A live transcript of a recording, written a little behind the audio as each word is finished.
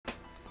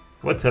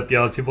What's up,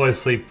 y'all? It's your boy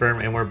Sleep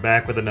Firm, and we're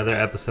back with another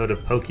episode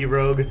of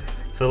Pokerogue.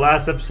 So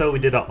last episode we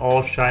did an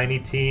all shiny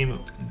team.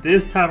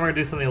 This time we're gonna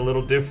do something a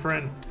little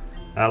different.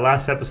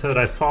 Last episode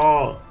I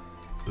saw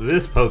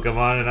this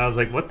Pokemon and I was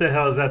like, what the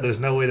hell is that? There's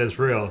no way that's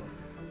real.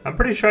 I'm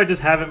pretty sure I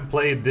just haven't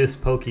played this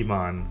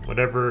Pokemon.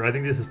 Whatever, I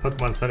think this is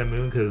Pokemon Sun and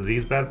Moon because of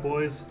these bad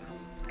boys.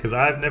 Because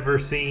I've never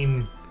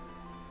seen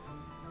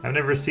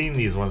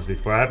these ones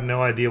before. I have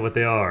no idea what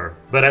they are.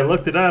 But I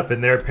looked it up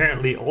and they're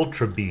apparently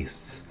Ultra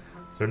Beasts.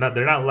 They're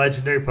not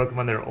legendary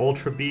Pokemon, they're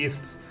Ultra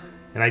Beasts.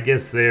 And I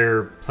guess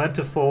they're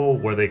plentiful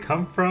where they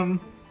come from.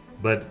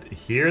 But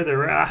here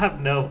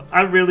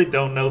I really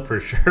don't know for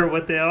sure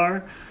what they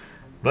are.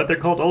 But they're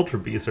called Ultra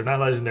Beasts. They're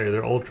not legendary,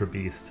 they're Ultra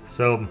Beasts.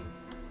 So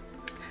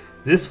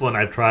this one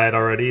I tried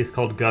already. It's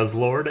called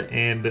Guzzlord,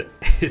 and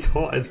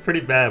it's pretty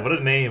bad. What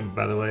a name,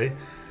 by the way.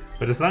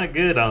 But it's not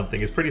good, I don't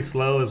think. It's pretty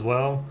slow as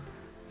well.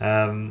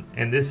 And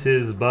this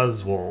is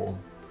Buzzwole.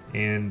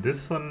 And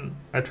this one,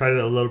 I tried it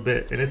a little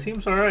bit, and it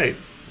seems alright.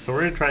 So we're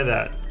going to try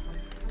that.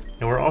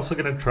 And we're also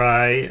going to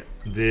try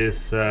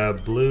this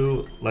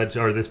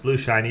blue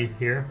shiny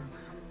here.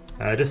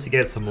 Just to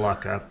get some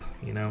luck up,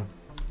 you know.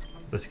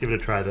 Let's give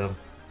it a try, though.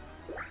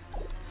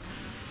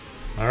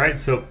 Alright,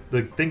 so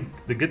the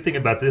good thing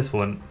about this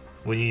one,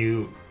 when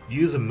you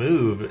use a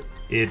move,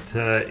 it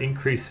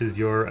increases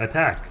your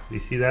attack. You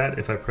see that?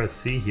 If I press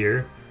C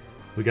here,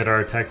 we got our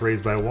attack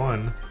raised by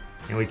 1,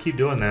 and we keep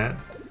doing that.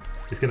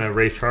 It's going to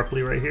raise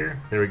sharply right here.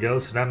 There we go.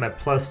 So now I'm at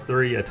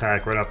 +3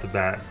 attack right off the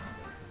bat.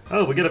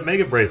 Oh, we get a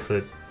Mega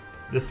Bracelet.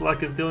 This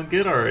luck is doing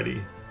good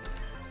already.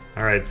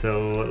 Alright,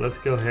 so let's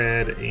go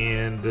ahead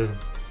and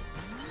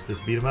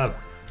just beat him up.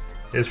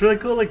 It's really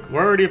cool. Like,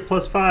 we're already at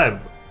 +5.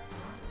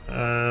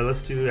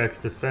 Let's do X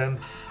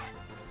defense.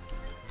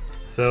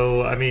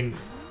 So, I mean,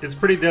 it's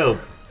pretty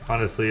dope,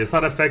 honestly. It's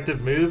not effective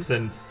moves,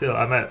 and still,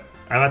 I'm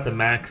at the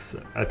max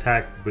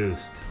attack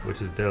boost,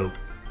 which is dope.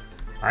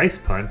 Ice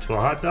Punch? Well,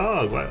 hot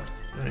dog. What?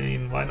 I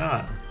mean, why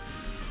not?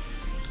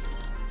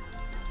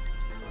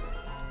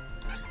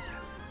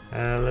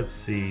 Let's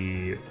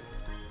see.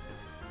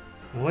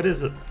 What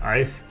is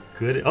ice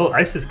good? Oh,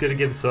 ice is good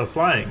against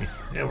flying.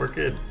 Yeah, we're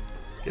good.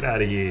 Get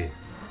out of here.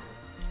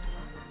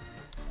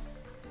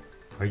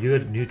 Are you a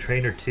new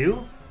trainer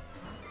too?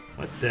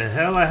 What the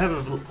hell? I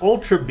have an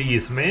Ultra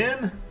Beast,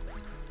 man.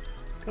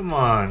 Come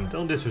on,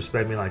 don't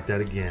disrespect me like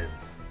that again.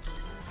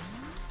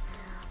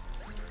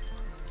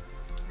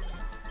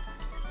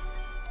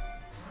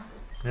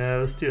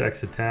 Let's do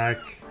X attack.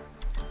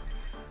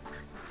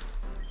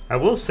 I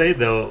will say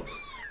though,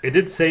 it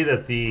did say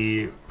that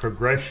the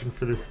progression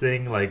for this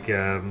thing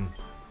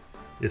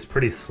is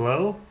pretty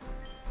slow,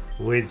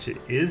 which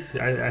is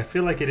I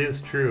feel like it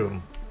is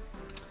true.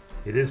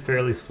 It is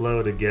fairly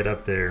slow to get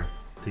up there,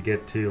 to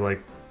get to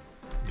like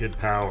good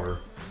power.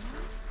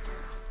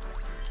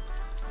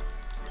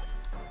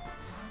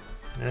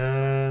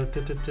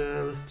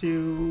 Let's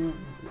do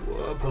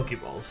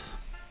Pokeballs.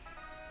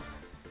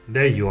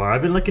 There you are.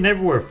 I've been looking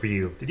everywhere for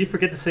you. Did you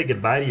forget to say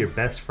goodbye to your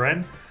best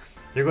friend?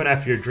 You're going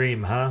after your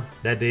dream, huh?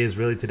 That day is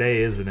really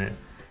today, isn't it?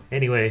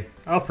 Anyway,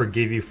 I'll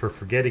forgive you for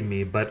forgetting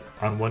me, but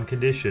on one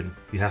condition.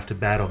 You have to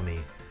battle me.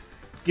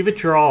 Give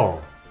it your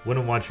all.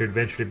 Wouldn't want your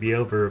adventure to be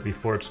over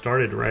before it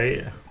started,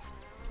 right?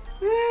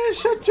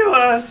 Shut your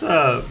ass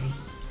up.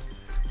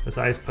 Let's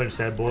Ice Punch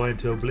that boy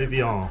into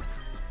oblivion.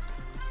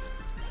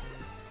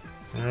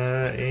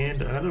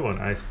 And another one,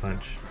 Ice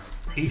Punch.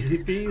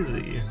 Easy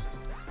peasy.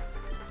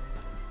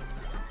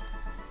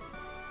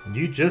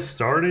 You just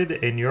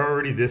started and you're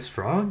already this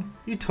strong?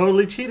 You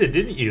totally cheated,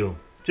 didn't you?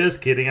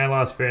 Just kidding, I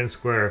lost fair and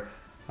square.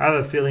 I have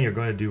a feeling you're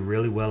going to do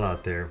really well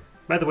out there.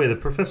 By the way, the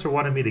professor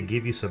wanted me to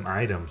give you some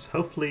items.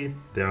 Hopefully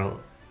they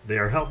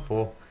are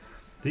helpful.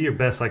 Do your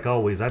best like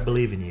always. I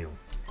believe in you.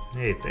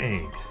 Hey,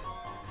 thanks.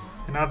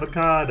 An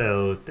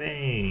avocado.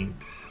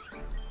 Thanks.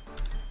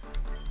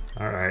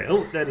 Alright.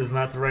 Oh, that is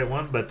not the right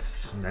one, but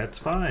that's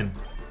fine.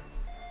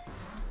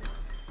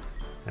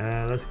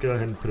 Let's go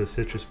ahead and put a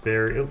citrus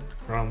berry. Oh,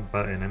 wrong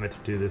button. I meant to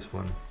do this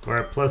one. We're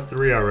at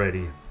 +3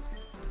 already.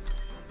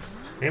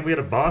 And we had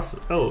a boss.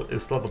 Oh,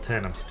 it's level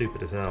 10. I'm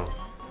stupid as hell.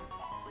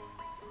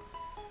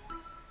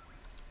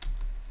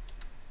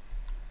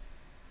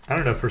 I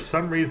don't know. For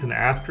some reason,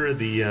 after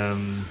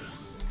the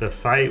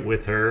fight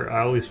with her,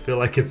 I always feel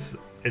like it's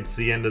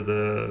the end of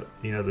the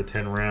the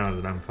 10 rounds,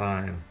 and I'm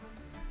fine.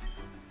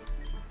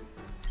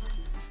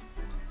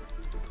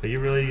 Are you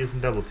really using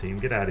double team?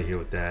 Get out of here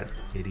with that,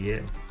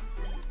 idiot.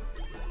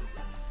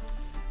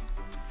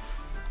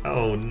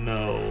 Oh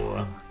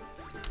no.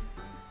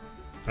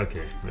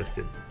 Okay, that's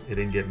good. It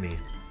didn't get me.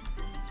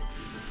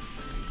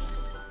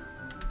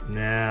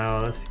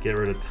 Now let's get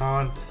rid of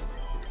taunt.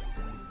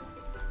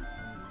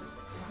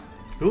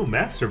 Ooh,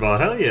 Master Ball,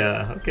 hell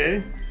yeah.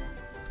 Okay.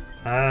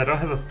 I don't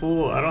have a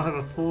full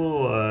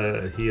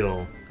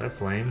heal.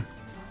 That's lame.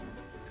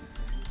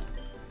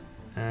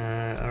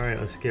 Alright,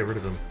 let's get rid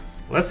of him.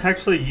 Let's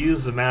actually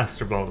use the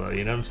Master Ball though,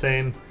 you know what I'm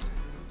saying?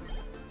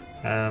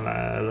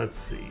 Let's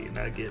see,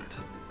 Nugget.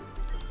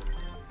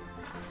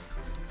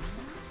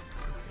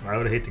 I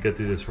would hate to go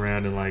through this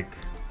round and like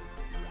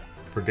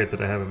forget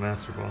that I have a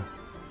Master Ball.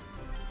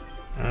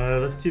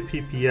 Let's do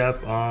PP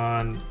up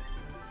on...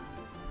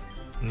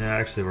 No,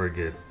 actually we're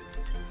good.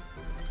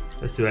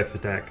 Let's do X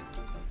attack.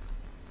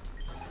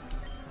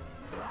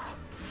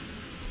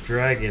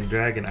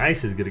 Dragon.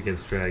 Ice is good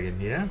against Dragon,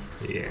 yeah?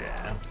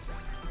 Yeah.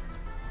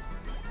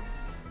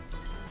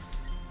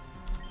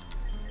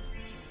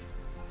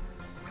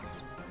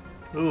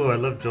 Ooh, I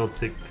love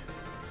Joltik.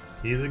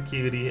 He's a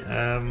cutie.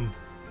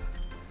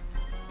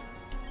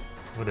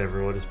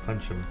 Whatever, we'll just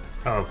punch him.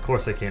 Oh, of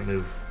course I can't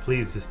move.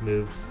 Please just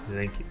move.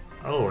 Thank you.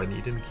 Oh, and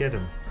you didn't get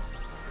him.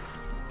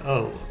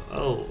 Oh,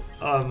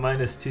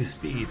 -2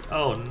 speed.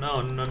 Oh,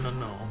 no.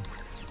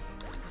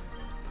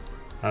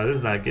 Oh, this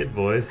is not good,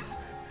 boys.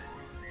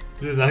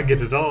 This is not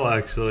good at all,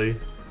 actually.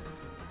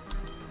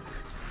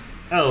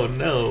 Oh,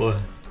 no.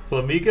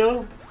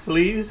 Flamigo,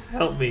 please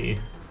help me.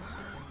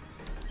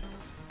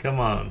 Come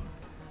on.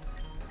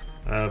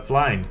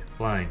 Flying.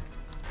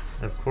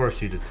 Of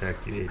course you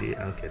detect, you idiot.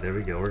 Okay, there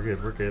we go.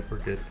 We're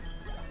good.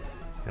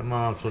 Come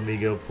on,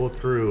 Flamigo, pull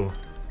through.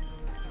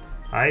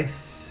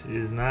 Ice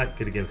is not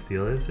good against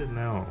steel, is it?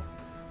 No.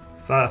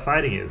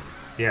 Fighting is.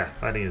 Yeah,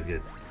 fighting is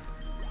good.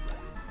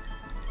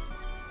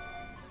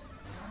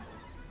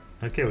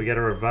 Okay, we got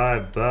to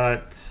revive,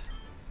 but...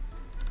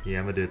 Yeah,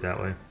 I'm going to do it that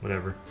way.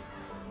 Whatever.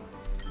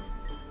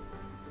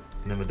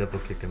 And I'm going to double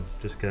kick him,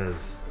 just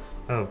because.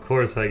 Oh, of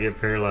course I get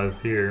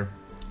paralyzed here.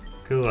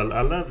 Cool,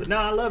 I love it. No,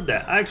 I love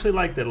that. I actually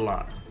liked it a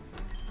lot.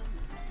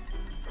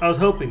 I was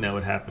hoping that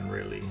would happen,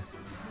 really.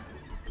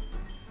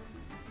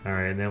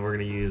 Alright, and then we're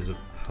going to use a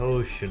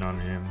potion on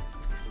him.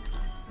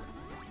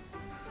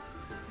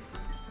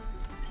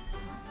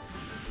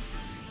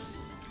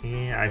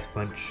 Yeah, Ice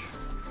Punch.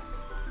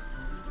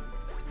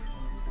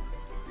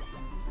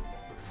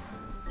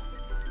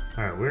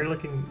 Alright, we're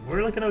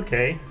looking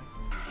okay.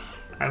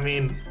 I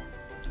mean,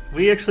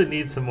 we actually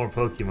need some more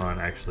Pokemon,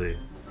 actually.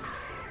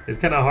 It's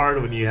kind of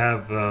hard when you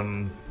have,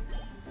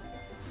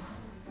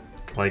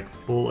 like,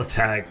 full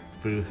attack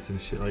boosts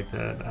and shit like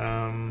that.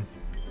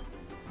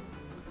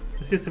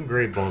 Let's get some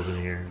Great Balls in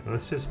here.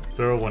 Let's just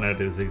throw one at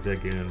his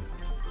Zigzagoon.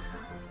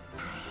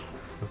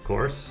 Of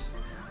course.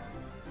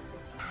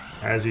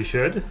 As you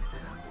should.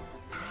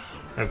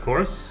 Of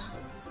course.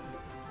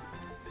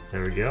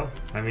 There we go.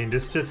 I mean,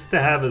 just to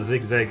have a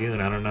Zigzagoon,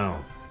 I don't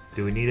know.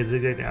 Do we need a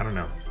Zigzagoon? I don't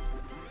know.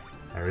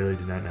 I really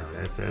do not know.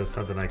 That's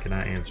something I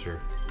cannot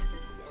answer.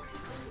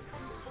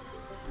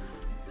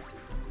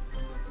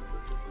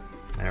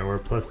 Alright, we're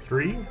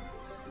 +3.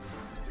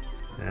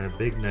 And a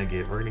big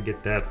nugget. We're gonna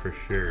get that for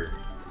sure.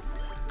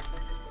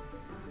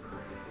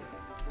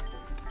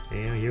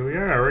 And here we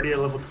are, already at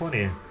level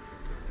 20.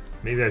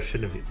 Maybe I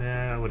shouldn't have...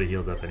 Nah, I would have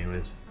healed up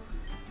anyways.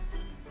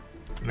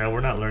 No,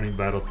 we're not learning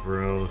Battle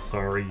Throw.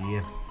 Sorry.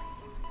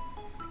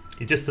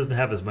 He just doesn't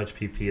have as much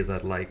PP as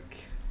I'd like.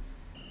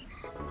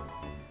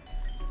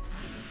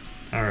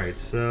 Alright,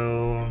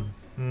 so...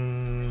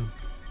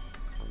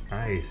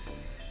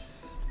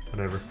 Ice.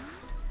 Whatever.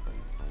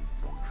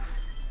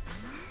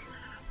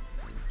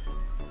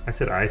 I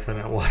said ice, I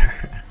meant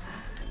water.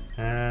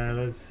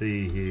 Let's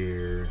see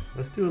here.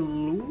 Let's do a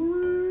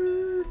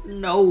lure.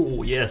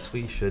 No! Yes,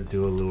 we should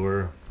do a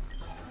lure.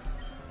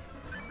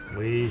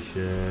 We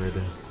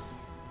should.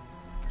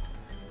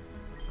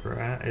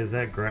 Is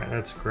that ground?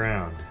 That's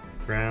ground.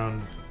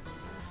 Ground.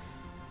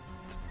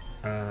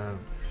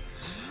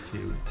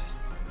 Shoot.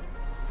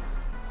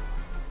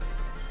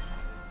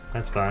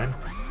 That's fine.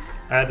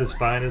 That is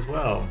fine as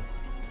well.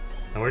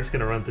 And we're just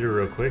gonna run through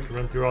real quick.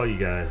 Run through all you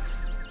guys.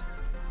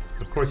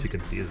 Of course you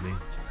confuse me.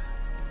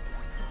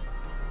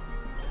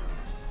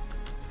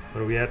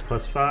 What are we at?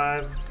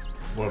 +5?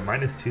 Well,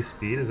 -2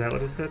 speed, is that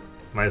what it said?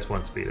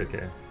 -1 speed,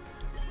 okay.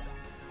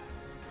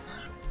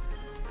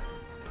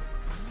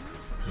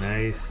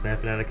 Nice,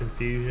 snapping out of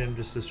confusion,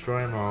 just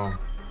destroy them all.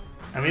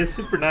 I mean, it's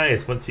super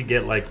nice once you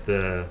get like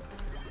the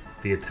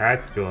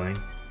attacks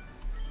going.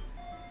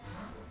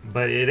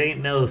 But it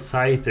ain't no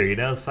Scyther, you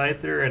know?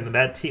 Scyther and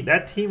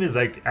that team is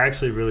like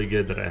actually really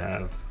good that I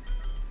have.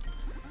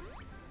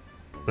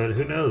 But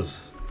who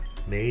knows?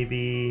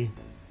 Maybe...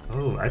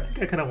 Oh, I think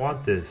I kind of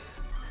want this.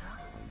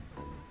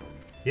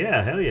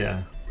 Yeah, hell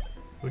yeah.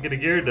 We'll get a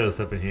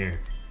Gyarados up in here.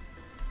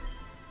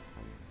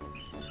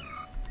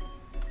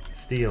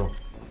 Steel.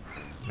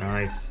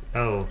 Nice.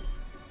 Oh.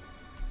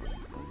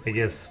 I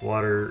guess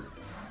water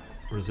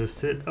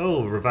resisted.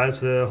 Oh, revives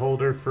the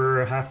holder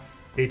for half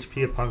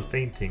HP upon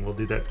fainting. We'll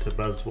do that to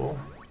Buzzwole.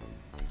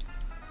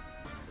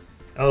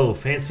 Oh,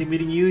 fancy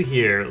meeting you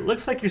here.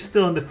 Looks like you're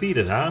still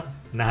undefeated, huh?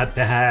 Not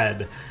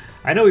bad.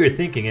 I know what you're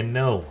thinking, and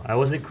no, I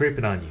wasn't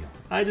creeping on you.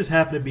 I just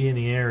happened to be in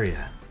the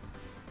area.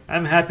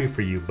 I'm happy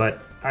for you,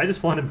 but I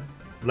just want to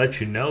let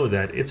you know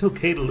that it's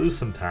okay to lose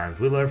sometimes.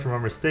 We learn from our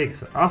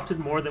mistakes, often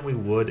more than we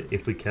would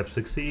if we kept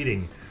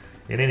succeeding.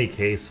 In any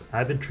case,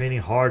 I've been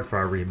training hard for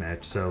our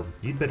rematch, so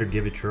you'd better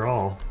give it your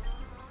all.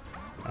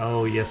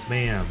 Oh, yes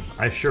ma'am.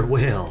 I sure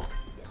will.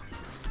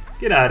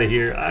 Get out of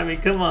here. I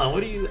mean, come on.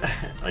 What are you,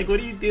 like, what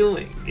are you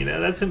doing? You know,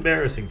 that's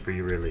embarrassing for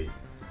you, really.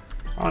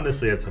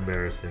 Honestly, that's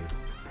embarrassing.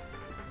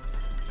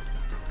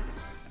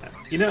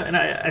 You know, and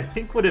I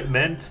think what it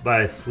meant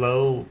by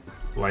slow,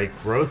 like,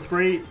 growth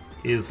rate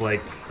is,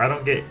 like, I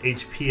don't get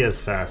HP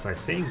as fast, I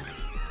think.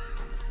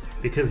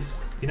 Because,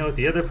 you know, with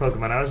the other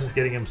Pokemon, I was just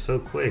getting him so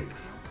quick.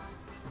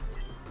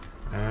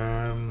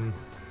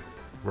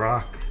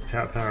 Rock,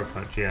 Power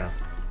Punch, yeah.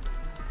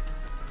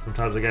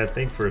 Sometimes I gotta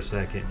think for a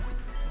second.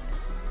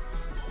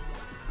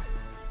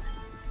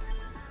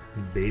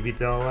 Baby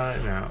doll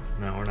line?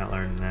 No, we're not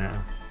learning that.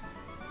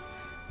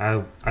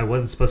 I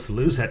wasn't supposed to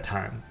lose that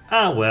time.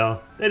 Ah,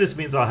 well, that just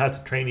means I'll have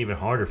to train even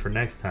harder for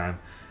next time.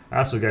 I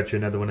also got you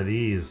another one of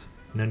these.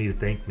 No need to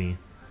thank me.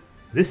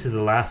 This is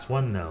the last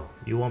one, though.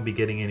 You won't be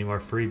getting any more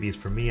freebies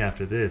from me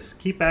after this.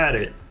 Keep at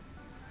it.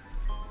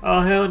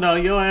 Oh, hell no,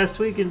 yo ass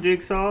tweaking,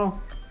 Jigsaw.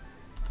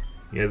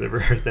 You guys ever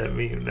heard that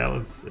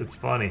meme? It's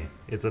funny.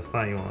 It's a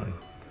funny one.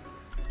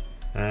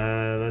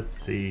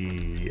 Let's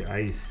see.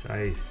 Ice,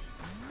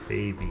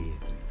 baby.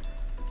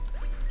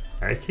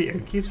 I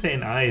keep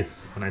saying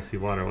ice when I see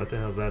water. What the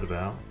hell is that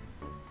about?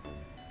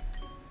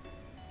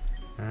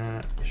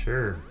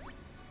 Sure.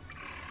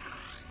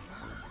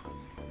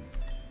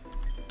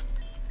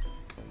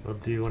 We'll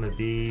do one of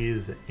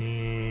these,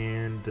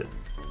 and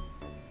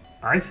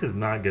ice is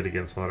not good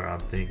against water, I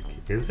don't think.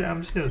 Is it?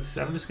 I'm just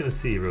gonna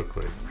see real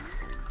quick.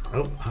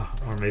 Oh,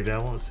 or maybe I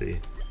won't see.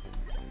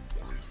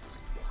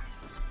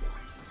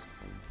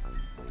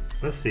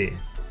 Let's see.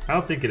 I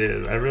don't think it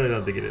is. I really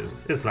don't think it is.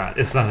 It's not.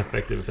 It's not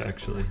effective,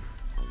 actually.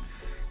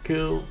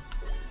 Cool.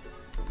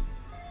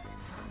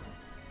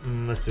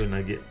 Let's do a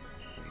nugget.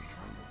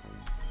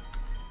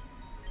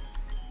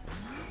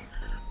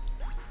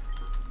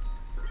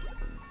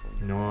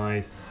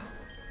 Nice.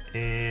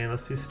 And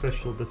let's do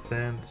special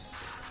defense.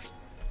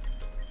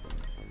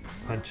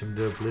 Punch him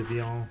to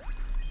oblivion.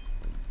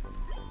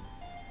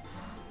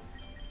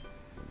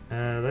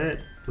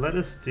 Let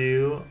us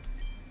do...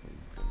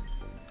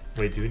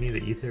 Wait, do we need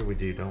an ether? We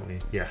do, don't we?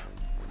 Yeah.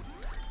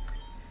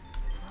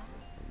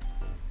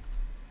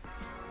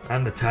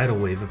 I'm the tidal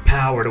wave of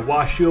power to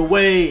wash you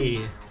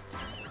away!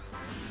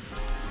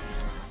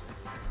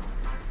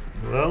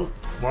 Well,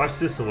 wash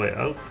this away.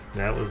 Oh,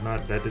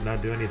 that did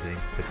not do anything.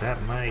 But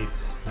that might.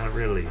 Not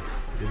really.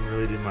 Didn't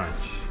really do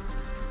much.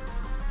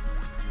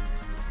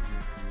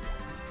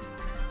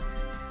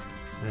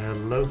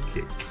 Low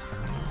kick.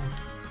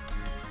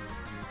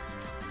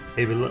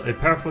 A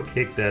powerful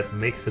kick that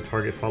makes the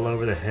target fall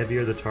over. The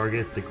heavier the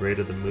target, the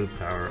greater the move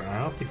power.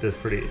 I don't think the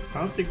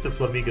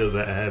Flamigo's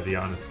that heavy,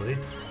 honestly.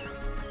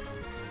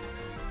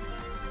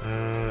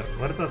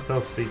 What about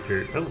Fell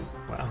Speaker? Oh,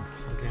 wow.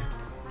 Okay.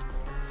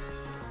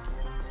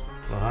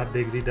 Well, hot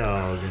diggity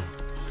dog.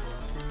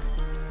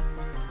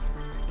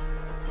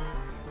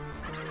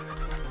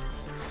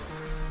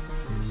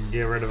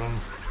 Get rid of him.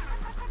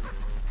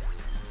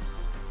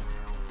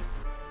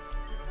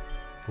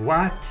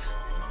 What?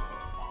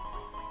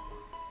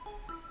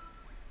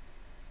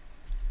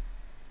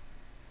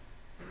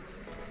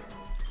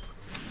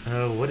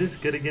 What is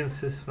good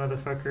against this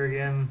motherfucker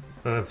again?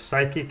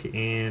 Psychic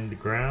and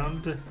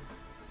ground.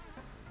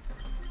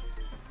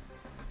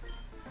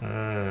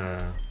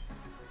 I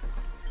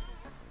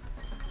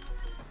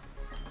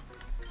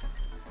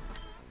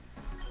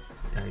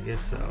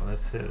guess so.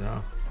 That's it, huh?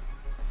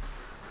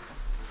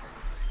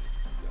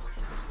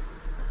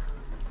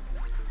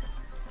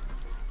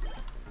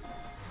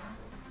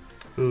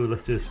 Ooh,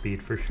 let's do a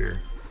speed for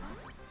sure.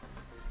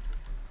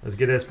 Let's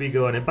get that speed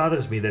going. It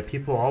bothers me that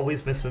people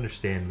always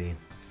misunderstand me.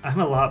 I'm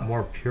a lot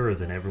more pure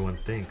than everyone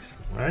thinks.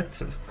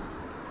 What?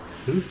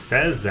 Who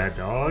says that,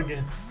 dog?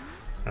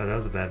 Oh, that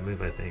was a bad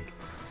move, I think.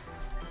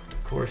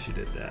 Of course you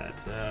did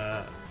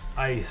that.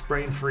 Ice,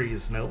 brain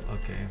freeze. Nope,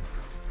 okay.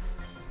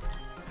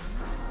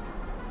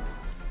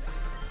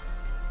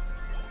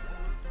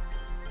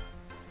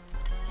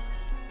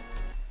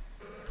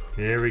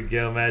 There we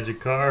go,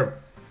 Magikarp.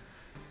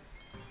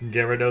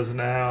 Gyarados in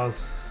the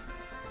house.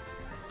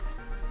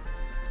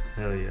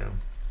 Hell yeah.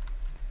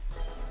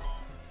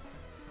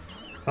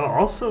 Oh,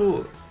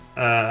 also,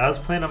 I was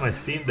playing on my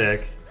Steam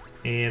Deck,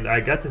 and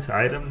I got this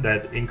item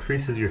that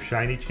increases your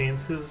shiny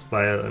chances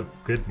by a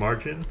good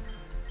margin.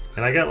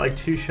 And I got like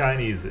 2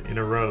 shinies in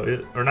a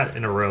row, or not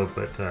in a row,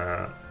 but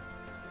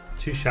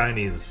 2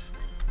 shinies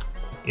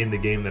in the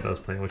game that I was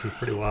playing, which was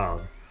pretty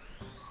wild.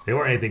 They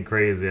weren't anything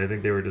crazy. I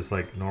think they were just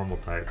like normal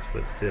types,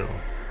 but still.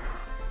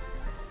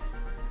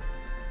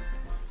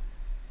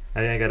 I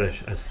think I got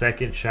a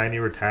second shiny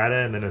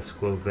Rattata and then a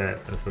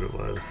Squovette. That's what it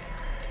was.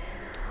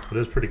 But it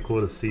was pretty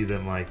cool to see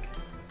them like,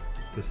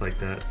 just like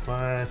that.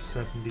 Slash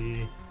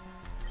 70.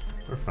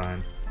 We're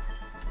fine.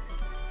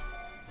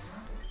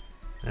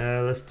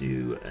 Let's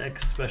do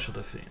X special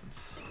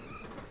defense.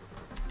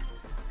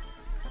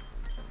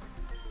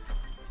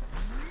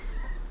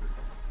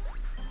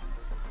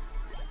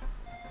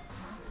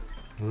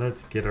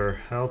 Let's get our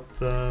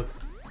health up.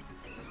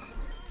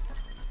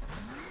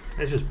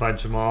 Let's just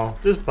punch them all.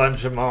 Just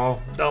punch them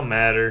all. Don't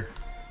matter.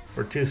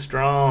 We're too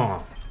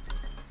strong.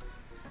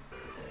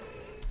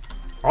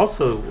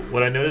 Also,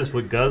 what I noticed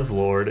with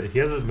Guzzlord, he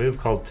has a move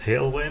called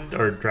Tailwind,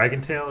 or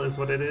Dragon Tail is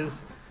what it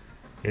is.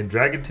 And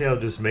Dragon Tail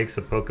just makes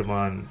a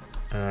Pokemon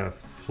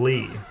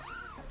flee.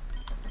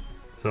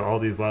 So all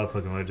these wild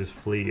Pokemon would just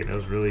flee, and it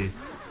was really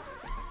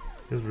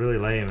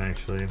lame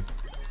actually.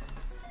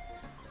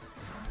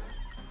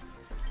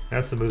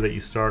 That's the move that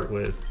you start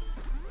with.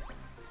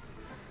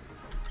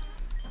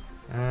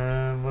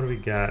 What do we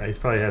got? He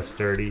probably has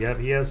Sturdy. Yep,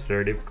 he has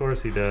Sturdy. Of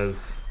course he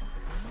does.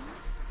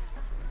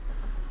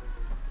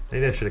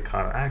 Maybe I should have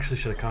caught him. I actually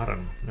should have caught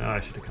him. No, I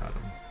should have caught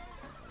him.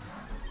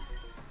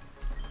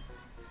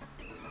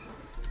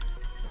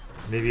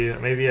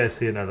 Maybe I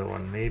see another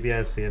one. Maybe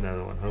I see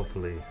another one.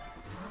 Hopefully.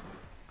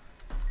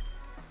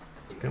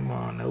 Come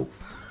on, nope.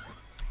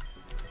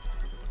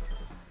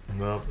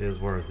 Well, it was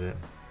worth it.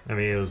 I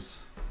mean, it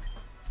was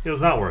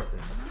not worth it.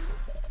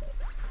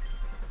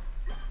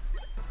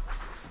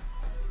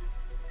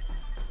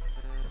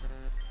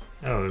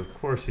 Oh, of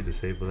course you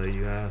disable that,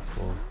 you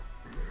asshole.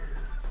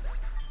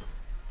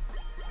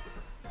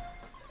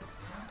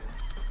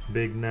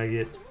 Big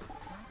nugget.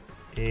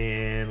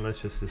 And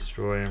let's just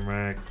destroy him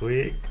right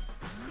quick.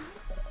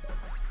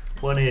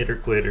 One hitter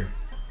quitter.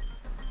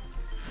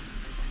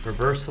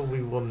 Reversal,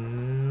 we will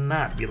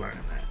not be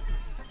learning that.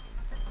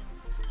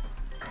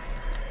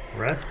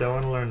 Rest, I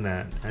want to learn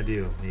that. I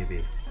do,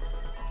 maybe.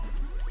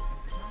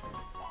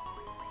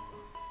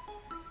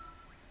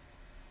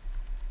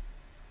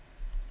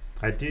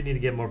 I do need to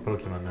get more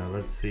Pokemon though.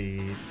 Let's see.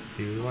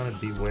 Do we want to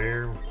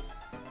beware?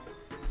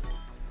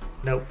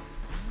 Nope.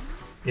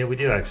 Yeah, we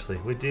do actually.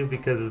 We do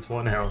because it's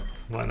 1 health.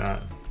 Why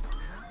not?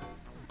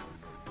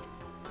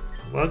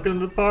 Welcome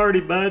to the party,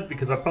 bud.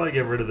 Because I'll probably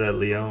get rid of that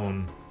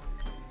Leon.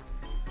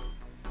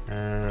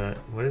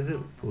 What is it?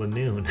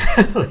 Lanoon.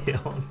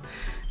 Leon.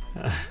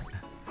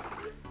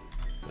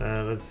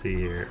 Let's see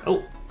here.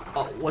 Oh,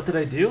 what did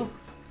I do?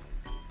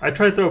 I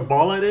tried to throw a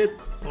ball at it?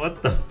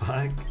 What the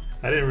fuck?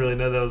 I didn't really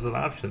know that was an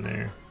option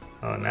there.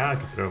 Oh, now I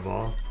can throw a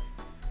ball.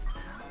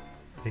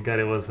 Thank God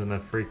it wasn't a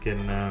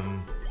freaking,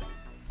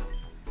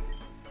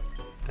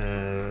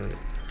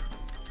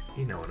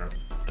 you know what,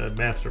 a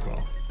Master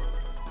Ball.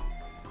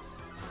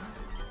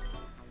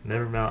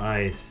 Never melt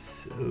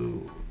ice.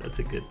 Ooh,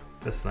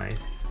 that's nice.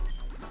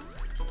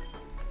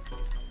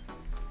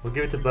 We'll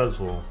give it to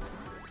Buzzwole,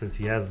 since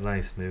he has an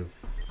ice move.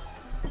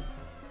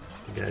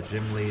 We got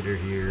Gym Leader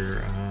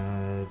here.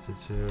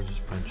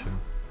 Just punch him.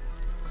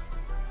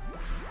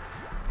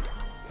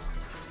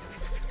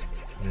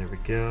 There we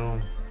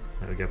go.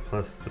 Now we got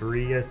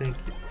 +3, I think.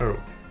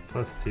 Oh,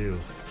 +2.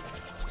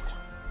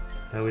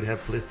 Now we'd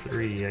have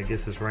 +3. I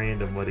guess it's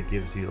random what it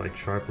gives you, like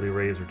sharply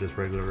raised or just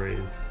regular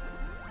raised.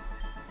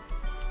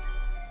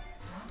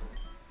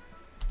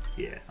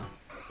 Yeah.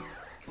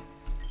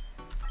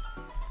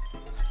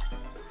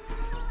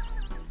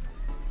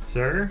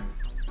 Sir?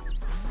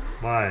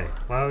 Why?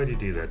 Why would you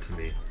do that to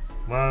me?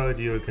 Why would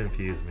you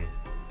confuse me?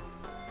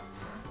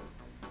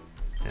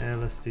 And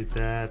let's do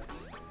that.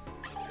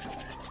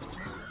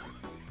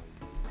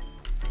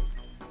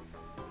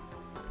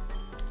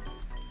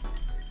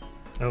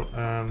 Oh,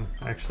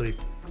 actually,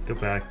 go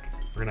back.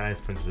 We're gonna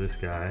Ice Punch this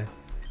guy.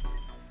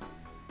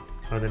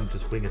 Oh, then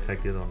just Wing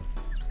Attack the other one.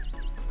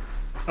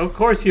 Of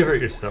course you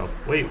hurt yourself.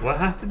 Wait, what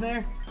happened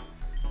there?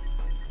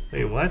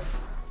 Wait, what?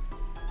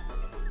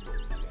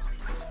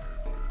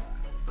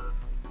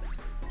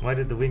 Why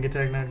did the Wing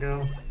Attack not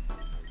go?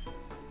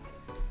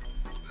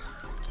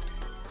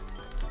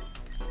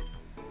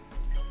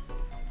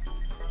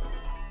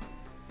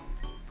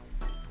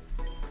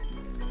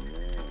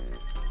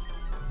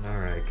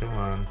 Alright, come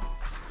on.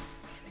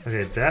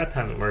 Okay, that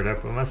time it worked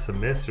out. I must have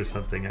missed or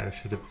something. I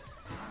should have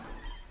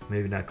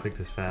maybe not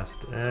clicked as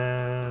fast.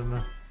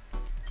 Let's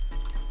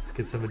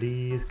get some of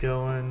these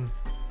going.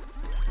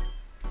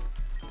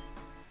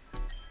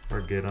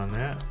 We're good on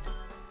that.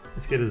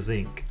 Let's get a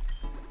Zinc.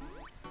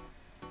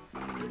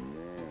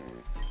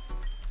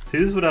 See,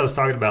 this is what I was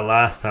talking about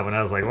last time when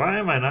I was like, why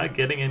am I not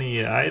getting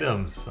any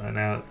items? And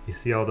now you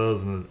see all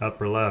those in the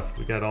upper left.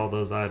 We got all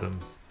those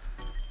items.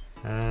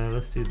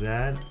 Let's do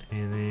that,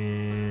 and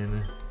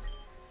then,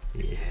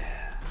 yeah.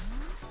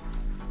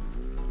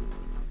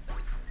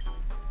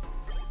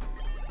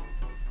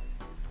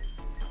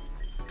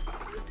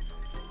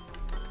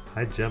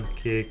 High jump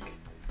kick.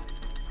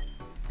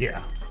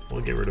 Yeah,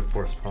 we'll get rid of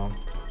Force Palm.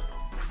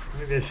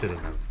 Maybe I shouldn't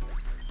have.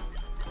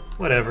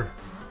 Whatever.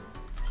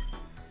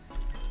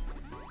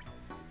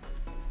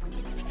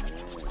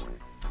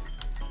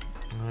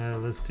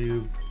 Let's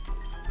do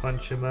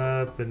punch him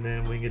up and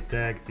then Wing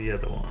Attack the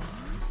other one.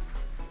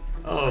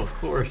 Oh, of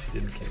course he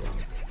didn't kill him.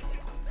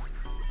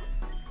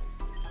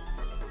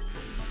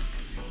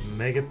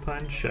 Mega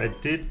Punch. I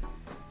did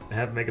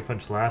have Mega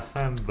Punch last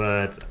time,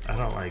 but I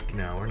don't like,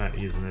 no, we're not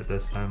using it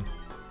this time.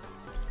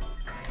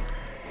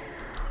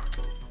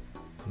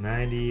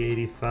 90,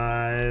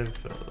 85.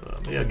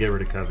 Maybe I'll get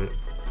rid of Covet.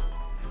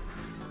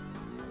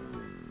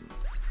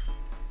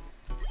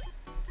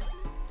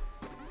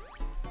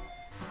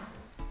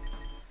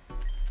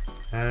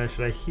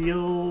 Should I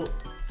heal?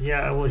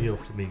 Yeah, I will heal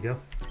Flamigo.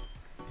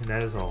 And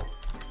that is all.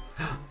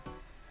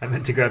 I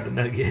meant to grab the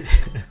nugget.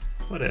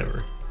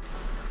 Whatever.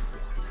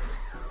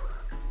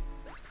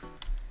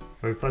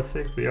 Are we plus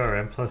 6? We are,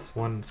 and plus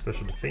 1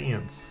 special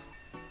defense.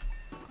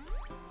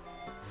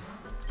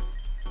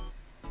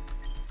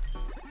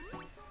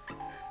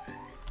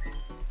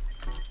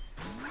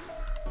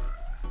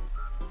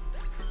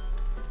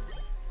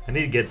 I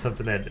need to get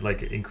something that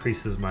like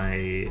increases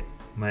my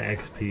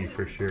XP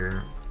for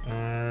sure.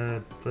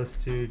 Let's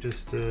do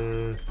just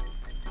oh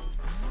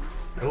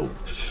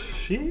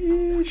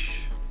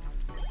sheesh.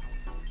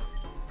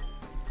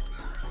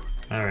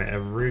 Alright, a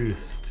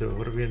roost. So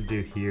what are we gonna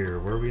do here?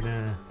 Where are we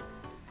gonna...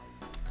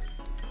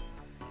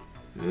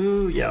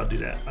 Ooh, yeah, I'll do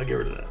that. I'll get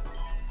rid of that.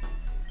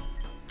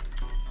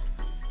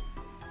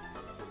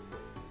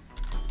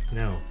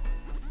 No.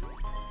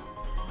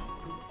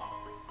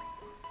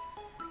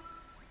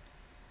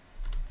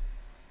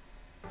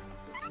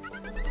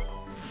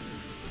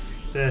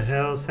 The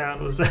hell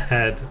sound was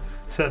that?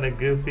 Sounded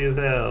goofy as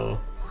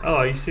hell. Oh,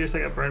 are you serious? I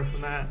got burned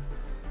from that?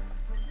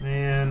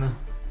 Man.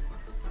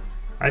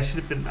 I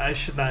should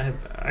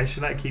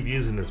not keep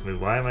using this move.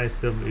 Why am I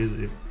still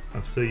using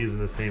I'm still using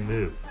the same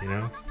move, you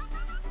know?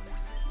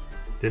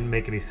 Didn't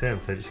make any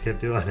sense. I just kept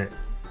doing it.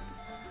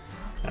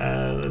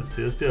 Let's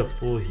see, let's do a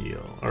full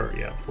heal. Or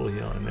yeah, full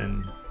heal, and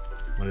then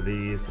one of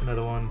these,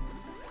 another one.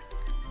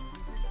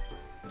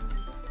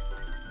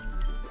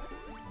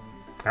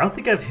 I don't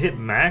think I've hit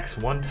max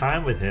one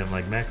time with him,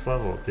 like max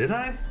level. Did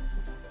I?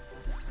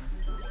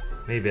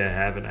 Maybe I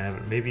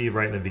haven't. Maybe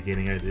right in the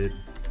beginning I did.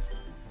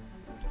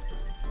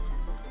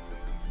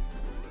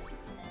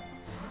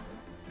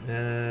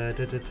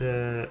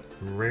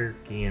 Rare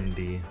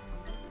candy.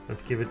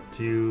 Let's give it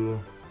to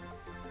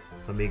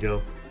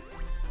Amigo.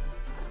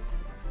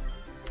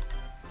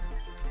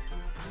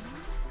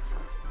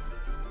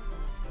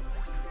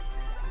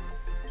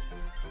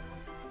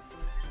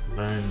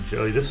 Lunge.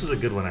 Oh, this was a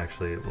good one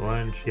actually.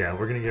 Lunge. Yeah,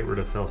 we're gonna get rid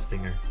of Fell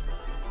Stinger.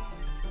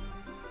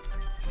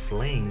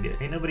 Fling.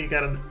 Ain't nobody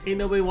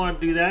want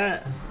to do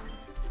that.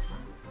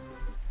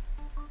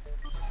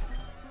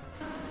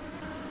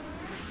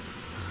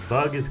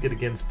 Bug is good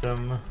against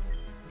them.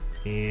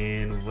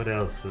 And what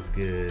else is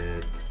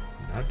good?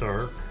 Not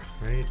dark,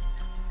 right?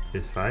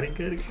 Is fighting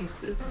good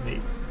against it?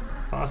 Maybe.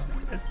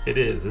 Possibly. It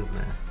is, isn't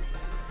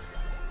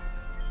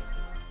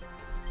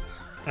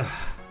it?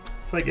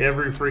 It's like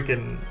every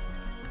freaking...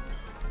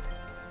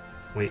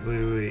 Wait.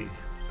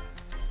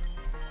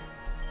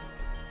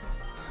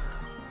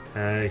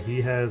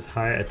 He has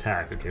high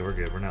attack. Okay, we're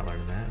good. We're not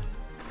learning that.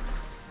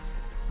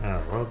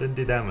 Oh, well, it didn't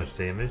do that much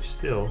damage.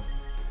 Still.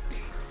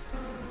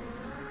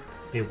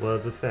 It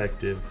was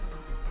effective.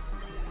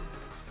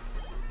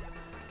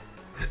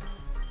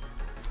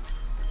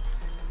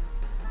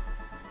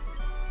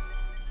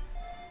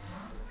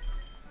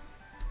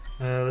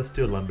 Let's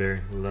do a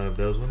Lumberry. Love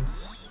those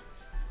ones.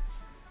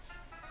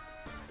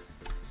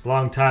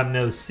 Long time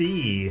no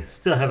see.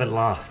 Still haven't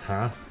lost,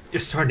 huh? You're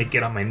starting to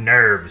get on my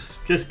nerves.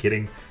 Just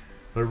kidding.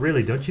 But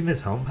really, don't you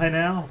miss home by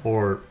now?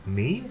 Or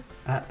me?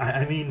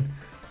 I mean,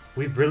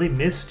 we've really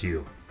missed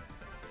you.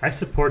 I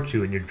support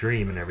you in your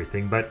dream and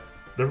everything, but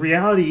the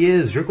reality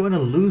is you're going to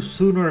lose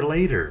sooner or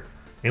later.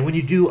 And when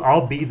you do,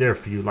 I'll be there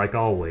for you like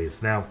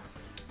always. Now,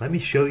 let me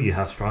show you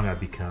how strong I've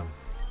become.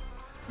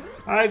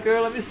 Alright,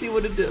 girl, let me see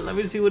what it do.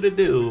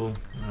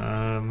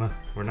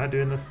 We're not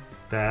doing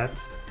that.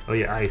 Oh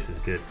yeah, ice is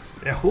good.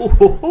 Yeah, hot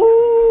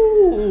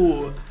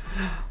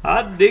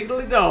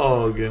diggly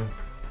dog.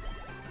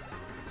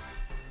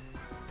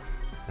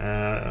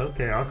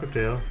 Okay, Aqua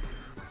Tail.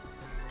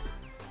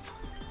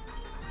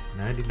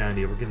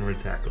 90-90, we're getting rid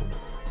of tackle.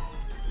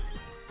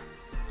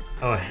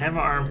 Oh,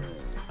 hammer arm.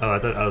 Oh, I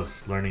thought I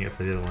was learning it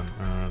for the other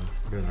one.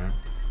 Doing that.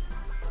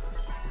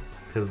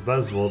 Because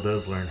Buzzwole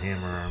does learn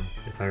hammer arm,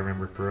 if I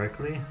remember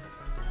correctly.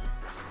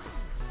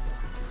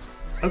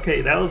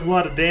 Okay, that was a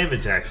lot of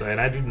damage actually, and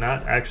I do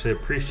not actually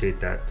appreciate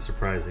that,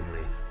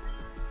 surprisingly.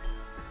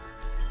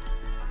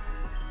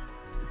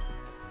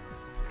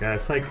 God,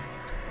 it's like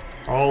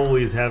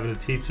always having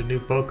to teach a new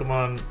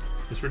Pokemon.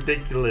 It's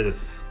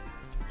ridiculous.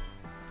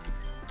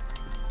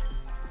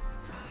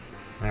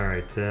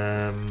 Alright,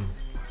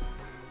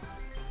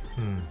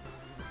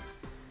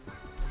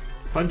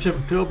 punch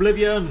him to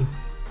oblivion!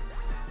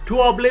 To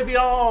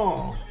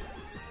oblivion!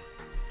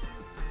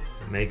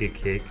 Mega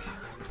kick.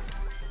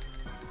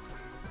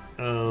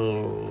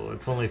 Oh,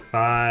 it's only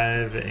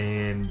 5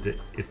 and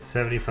it's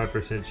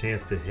 75%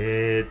 chance to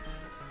hit.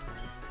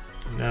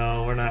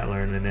 No, we're not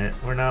learning it.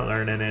 We're not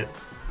learning it.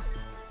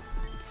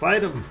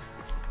 Fight him!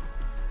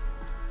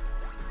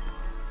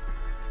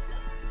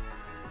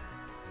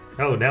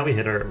 Oh, now we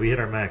hit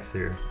our max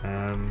here.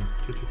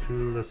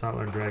 Let's not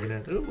learn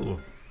Dragonite. Ooh,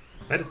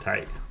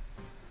 Meditite.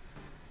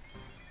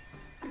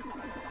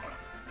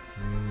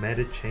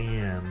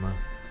 Medicham.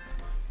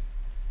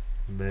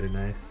 Very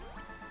nice.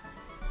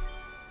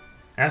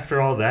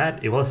 After all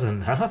that, it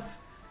wasn't enough?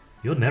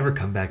 You'll never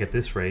come back at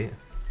this rate.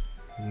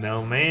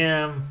 No,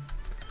 ma'am.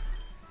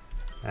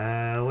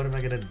 What am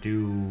I gonna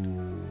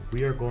do?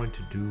 We are going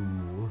to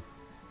do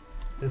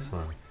this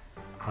one.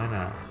 Why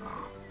not?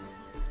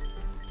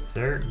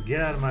 Sir,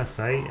 get out of my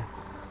sight.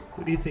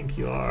 Who do you think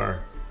you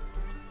are?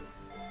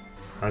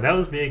 Oh, that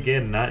was me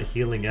again, not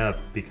healing up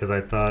because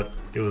I thought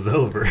it was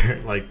over,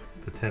 like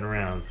the 10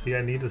 rounds. See,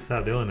 I need to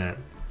stop doing that.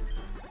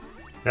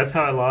 That's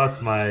how I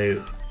lost my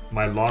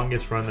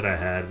longest run that I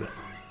had.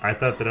 I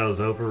thought that I was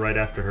over right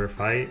after her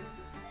fight.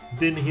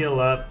 Didn't heal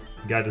up,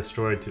 got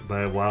destroyed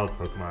by a wild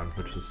Pokemon,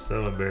 which was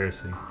so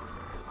embarrassing.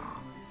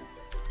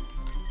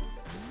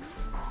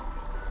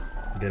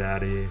 Get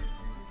out of here.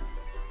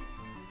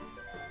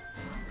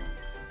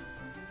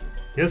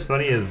 You know what's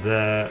funny is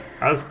I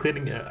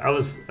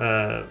was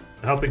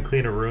helping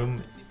clean a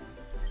room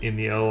in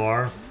the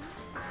OR,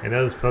 and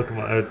that was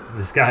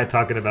this guy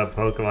talking about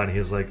Pokemon. He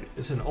was like,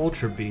 "It's an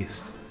Ultra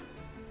Beast."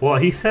 Well,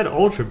 he said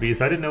Ultra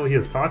Beast. I didn't know what he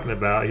was talking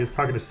about. He was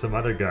talking to some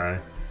other guy.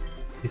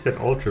 He said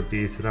Ultra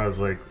Beast, and I was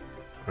like,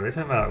 "Are they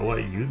talking about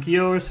what,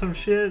 Yu-Gi-Oh or some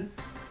shit?"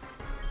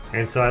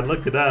 And so I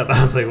looked it up.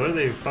 I was like, "What are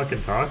they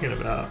fucking talking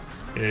about?"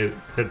 And it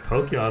said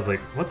Pokemon. I was like,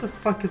 "What the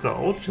fuck is an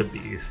Ultra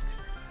Beast?"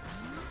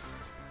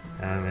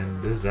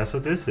 And that's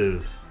what this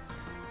is.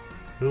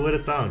 Who would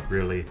have thunk,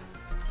 really?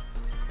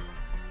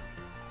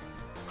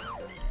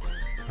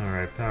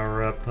 Alright,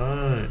 power up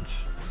punch.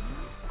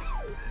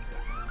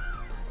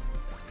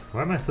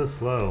 Why am I so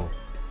slow?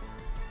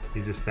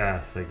 He's just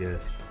fast, I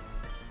guess.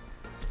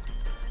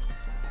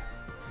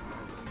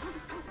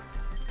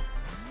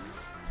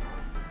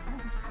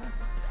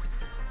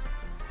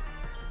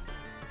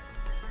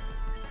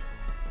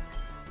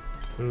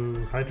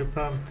 Ooh, Hydro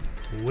Pump.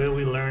 Will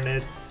we learn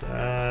it?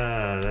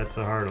 That's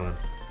a hard one.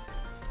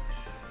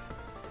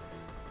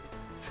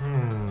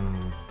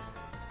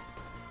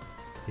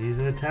 He's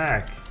an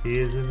attack. He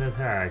is an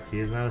attack. He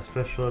is not a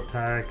special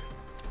attack.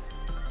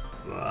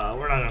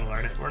 We're not gonna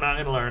learn it. We're not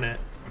gonna learn it.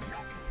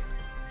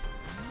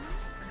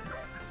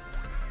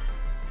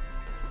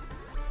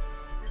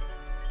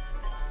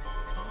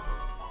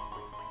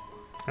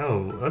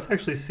 Oh, let's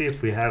actually see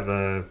if we have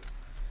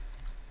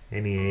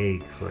any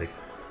eggs. Like,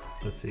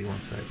 let's see,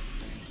 one sec.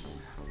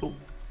 Oh.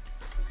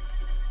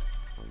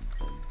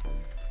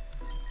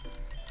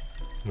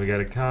 We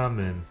got a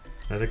common,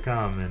 another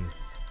common,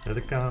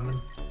 another common.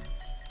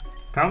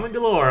 Common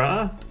galore,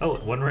 huh? Oh,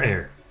 one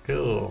rare.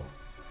 Cool.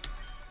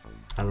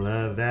 I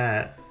love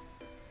that.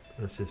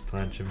 Let's just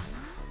punch him.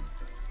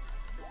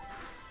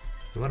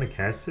 Do we want to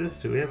catch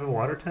this? Do we have a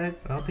water type?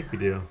 I don't think we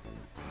do.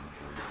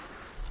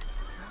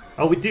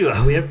 Oh, we do.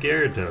 Oh, we have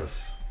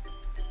Gyarados.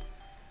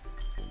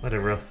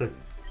 Whatever else to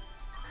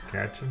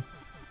catch him.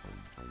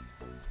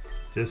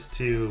 Just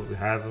to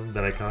have him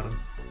that I caught him.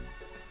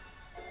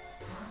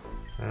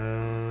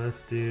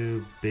 Let's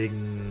do Big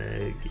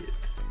Nugget.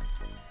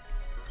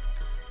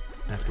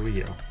 After we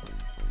heal.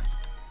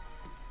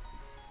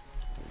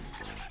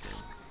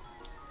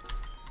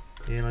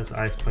 And let's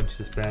ice punch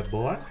this bad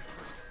boy.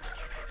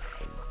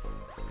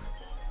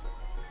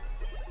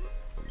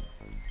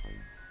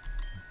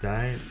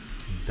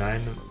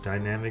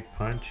 Dynamic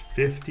punch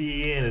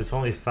 50 and it's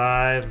only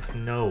 5.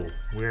 No,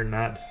 we're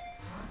not.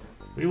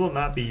 We will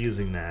not be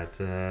using that.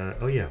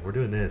 Oh yeah, we're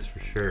doing this for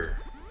sure.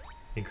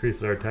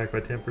 Increases our attack by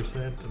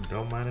 10%.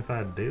 Don't mind if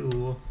I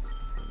do.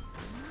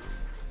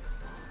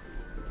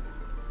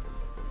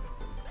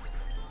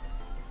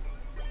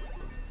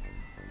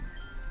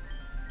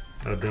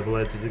 Oh, Double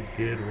Edge is a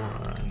good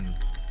one.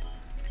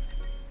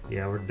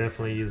 Yeah, we're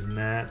definitely using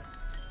that.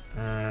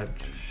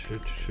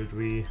 Should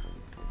we?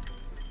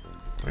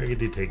 We're gonna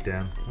do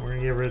takedown. We're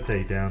gonna get rid of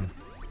takedown.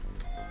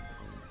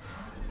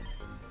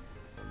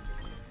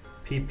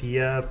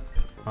 PP up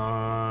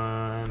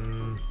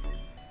on.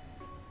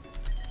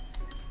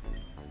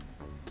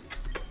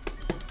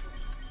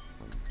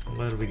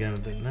 What are we gonna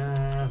do?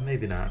 Nah,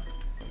 maybe not.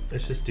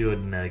 Let's just do a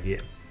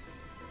nugget.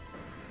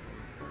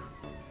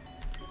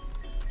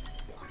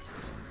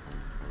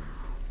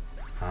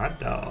 Hot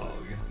dog.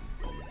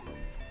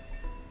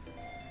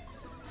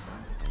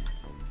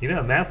 You know,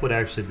 a map would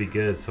actually be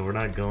good, so we're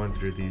not going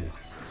through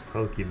these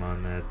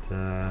Pokemon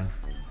that,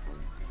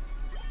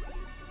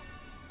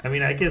 I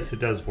mean, I guess it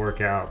does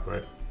work out,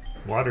 but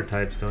water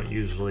types don't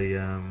usually,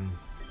 I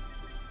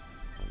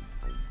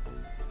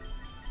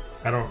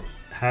don't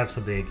have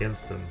something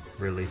against them,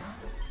 really.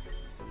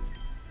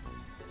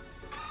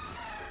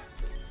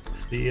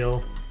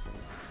 Steel.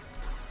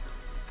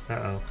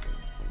 Uh-oh.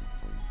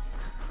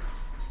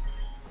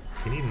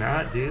 Can he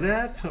not do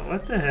that?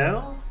 What the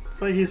hell?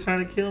 It's like he's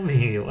trying to kill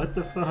me. What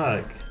the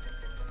fuck?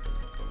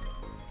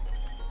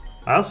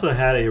 I also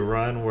had a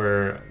run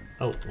where...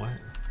 Oh, what?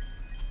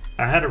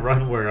 I had a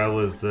run where I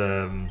was...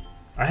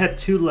 I had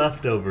 2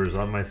 leftovers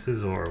on my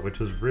Scizor, which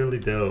was really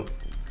dope.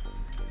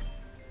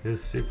 It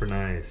was super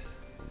nice.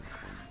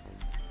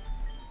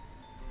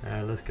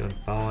 Alright, let's go and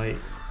fight.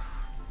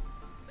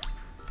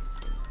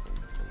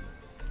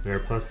 We are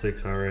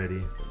 +6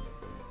 already.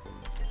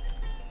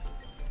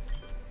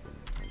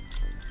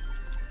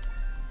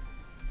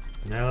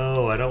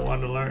 No, I don't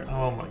want to learn.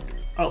 Oh my.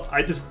 Oh,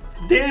 I just.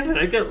 Damn it!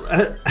 I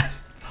got.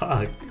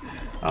 Fuck.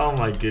 Oh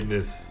my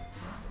goodness.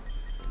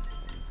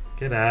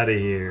 Get out of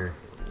here.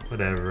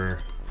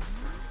 Whatever.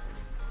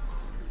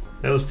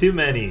 That was too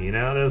many, you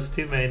know? That was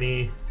too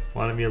many.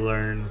 Wanted me to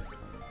learn.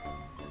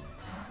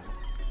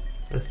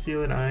 Let's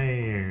do an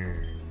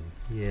iron.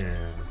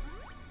 Yeah.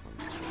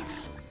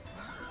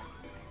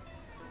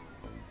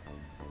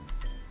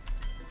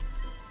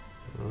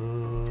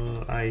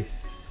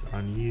 Ice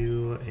on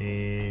you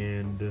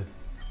and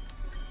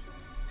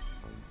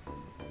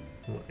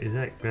is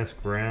that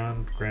best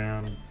ground?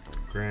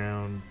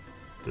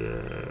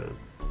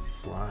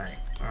 Flying.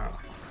 Oh.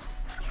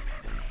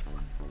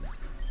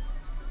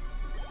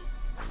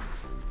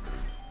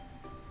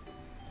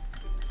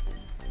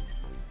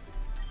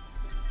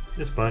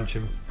 Just punch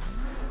him.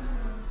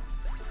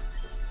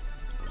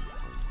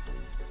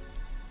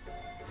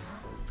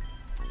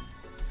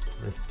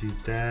 Let's do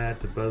that,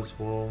 the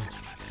Buzzwole.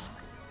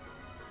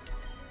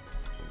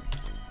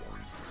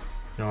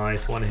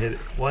 Nice, one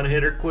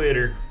hitter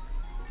quitter.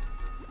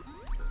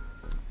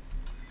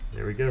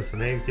 There we go,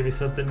 some eggs, give me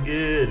something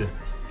good.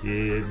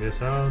 Give me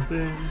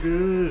something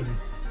good.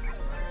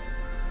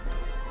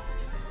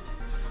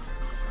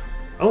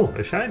 Oh,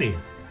 a shiny.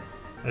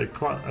 A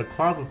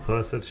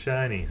Clavipus that's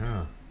shiny,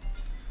 huh?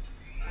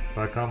 If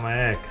I call my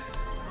ex,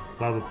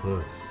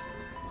 Clavipus.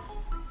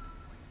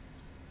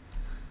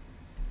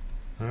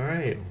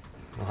 Alright,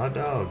 well, hot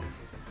dog.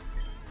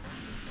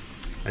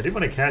 I do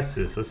want to catch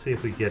this. Let's see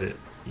if we get it.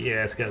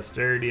 Yeah, it's got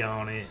sturdy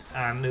on it.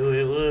 I knew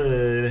it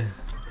would.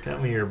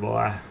 Come here,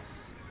 boy.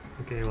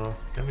 Okay, well,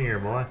 come here,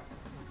 boy.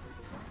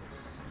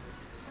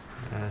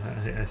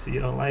 I see you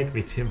don't like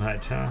me too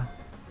much, huh?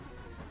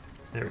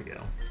 There we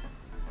go.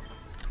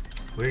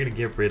 We're gonna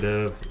get rid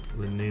of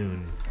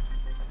Lanoon.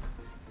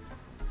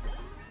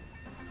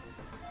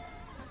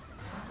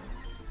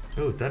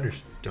 Oh,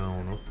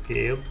 Thunderstone.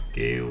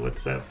 Okay,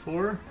 what's that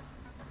for?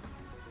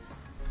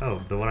 Oh,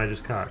 the one I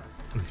just caught.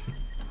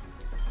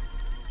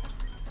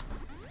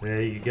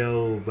 There you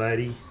go,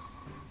 buddy.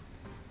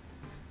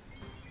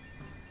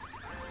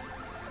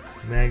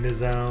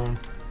 Magnezone.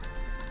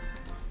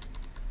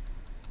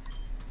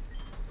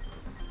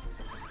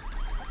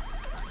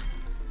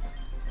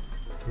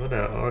 What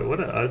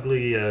a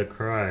ugly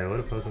cry. What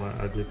a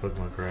ugly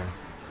Pokemon cry.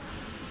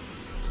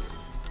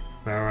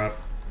 Power up.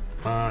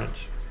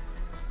 Punch.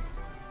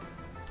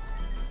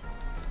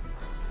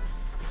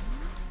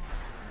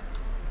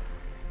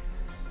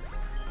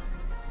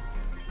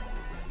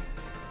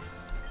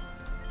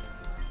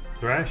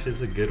 Thrash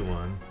is a good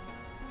one.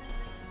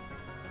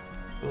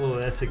 Oh,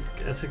 that's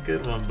a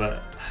good one,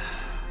 but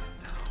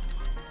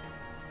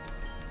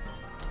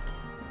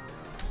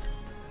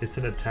it's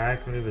an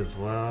attack move as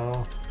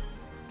well.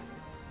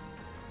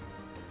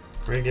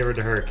 We're gonna get rid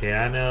of Hurricane.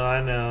 I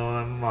know,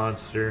 I'm a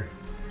monster.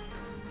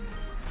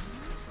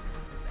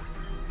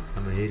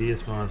 I'm a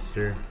hideous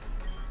monster.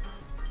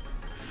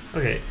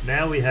 Okay,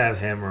 now we have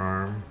Hammer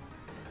Arm.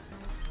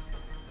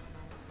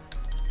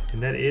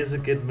 And that is a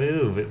good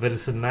move, but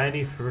it's a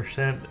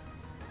 90%.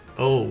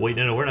 Oh, wait,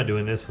 no, we're not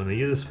doing this one. The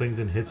user swings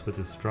and hits with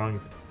a strong.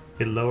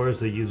 It lowers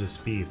the user's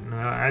speed. No,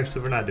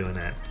 actually, we're not doing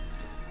that.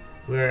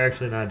 We're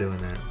actually not doing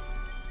that.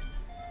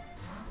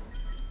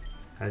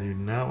 I do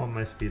not want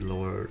my speed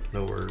lowered.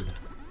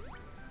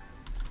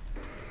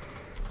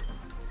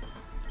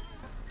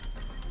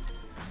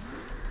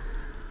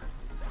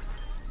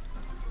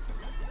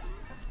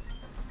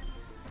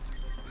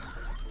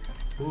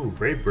 Ooh,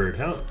 Brave Bird.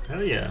 Hell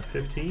yeah,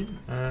 15?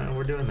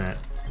 We're doing that.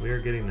 We are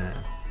getting that.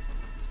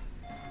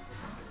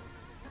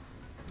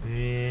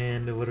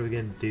 And what are we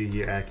gonna do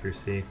here?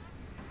 Accuracy.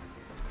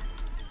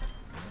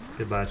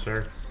 Goodbye,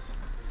 sir.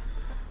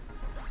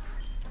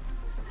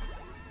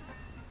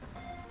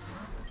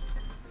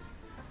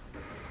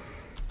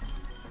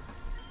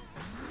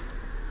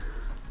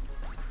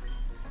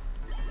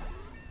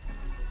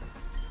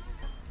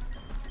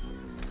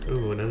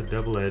 Ooh, another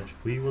double edge.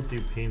 We will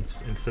do paint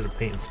instead of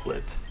paint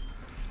split.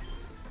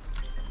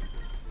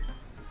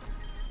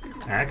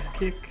 Axe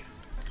kick.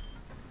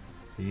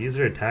 The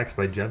user attacks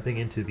by jumping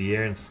into the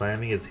air and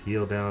slamming its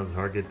heel down on the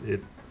target.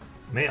 It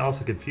may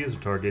also confuse the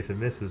target. If it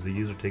misses, the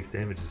user takes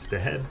damage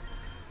instead.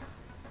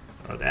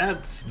 Oh,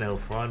 that's no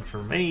fun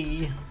for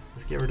me.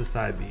 Let's get rid of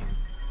Side Beam.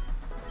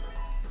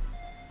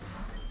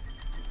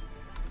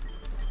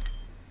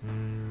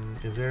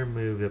 Is there a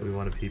move that we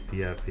want to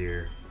PP up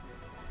here?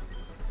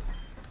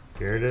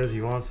 Gyarados,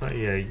 you want some?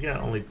 Yeah, you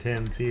got only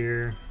 10s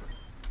here.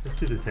 Let's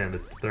do the 10, the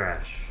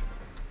Thrash.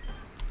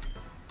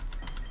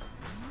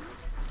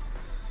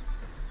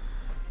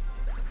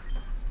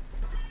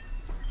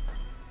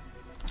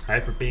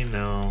 Hyper Beam,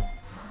 no.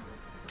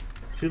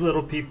 Too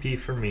little PP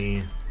for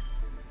me.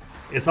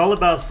 It's all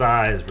about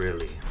size,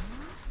 really.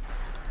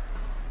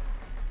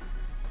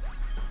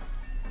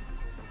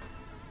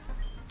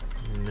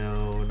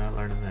 No, not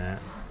learning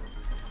that.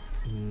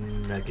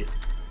 Nugget.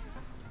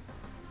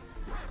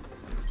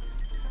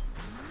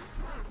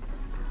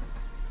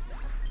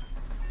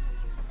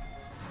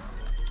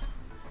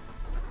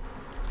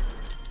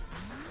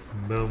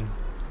 Boom.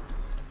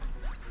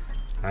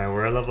 Alright,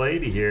 we're at level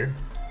 80 here.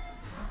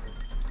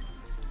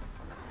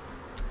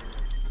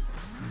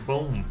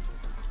 Boom.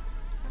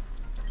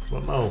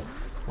 One more.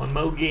 One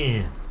more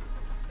again.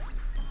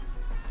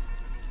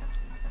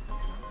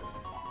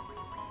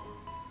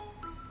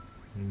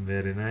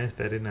 Very nice,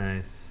 very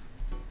nice.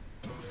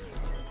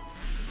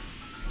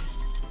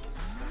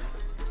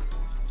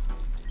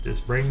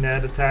 Just bring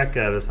that attack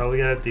up. That's all we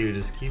gotta do.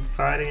 Just keep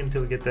fighting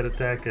until we get that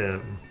attack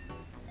up.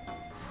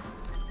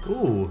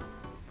 Ooh.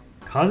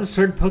 Causes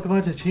certain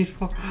Pokemon to change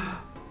form.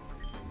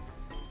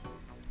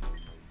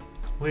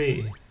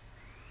 Wait.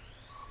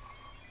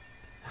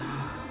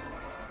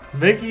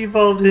 Mickey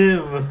evolved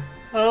him.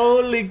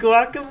 Holy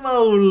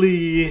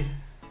guacamole.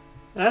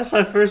 That's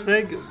my first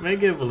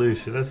Mega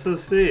Evolution. That's so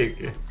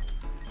sick.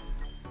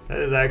 That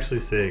is actually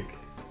sick.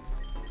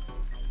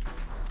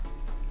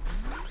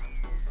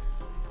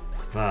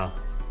 Wow.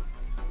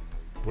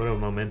 What a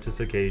momentous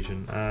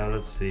occasion.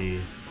 Let's see.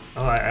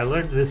 Oh, I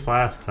learned this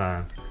last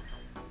time.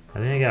 I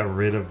think I got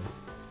rid of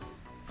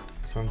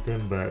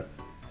something, but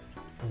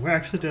we're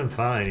actually doing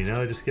fine, you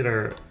know? We just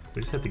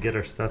have to get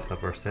our stuff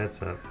up, our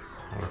stats up,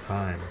 and we're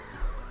fine.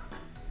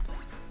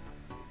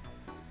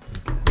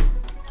 Okay.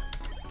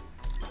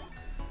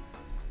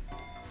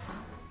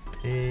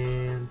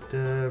 And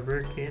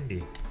rare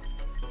candy.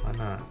 Why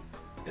not?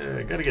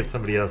 I gotta get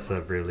somebody else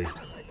up, really.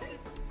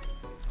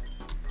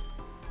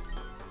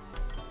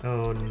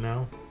 Oh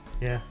no.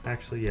 Yeah,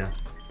 actually, yeah.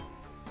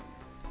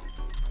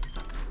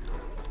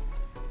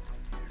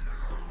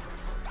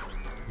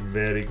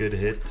 Very good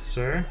hit,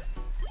 sir.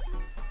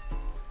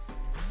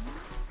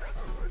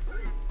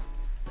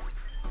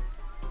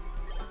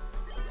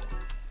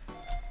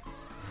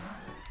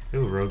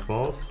 Ooh, rogue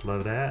balls.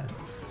 Love that.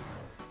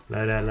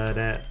 Love that, love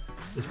that.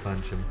 Just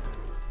punch him.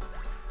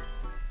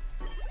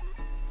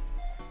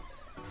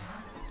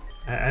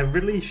 I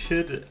really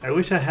should. I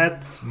wish I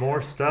had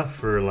more stuff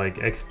for like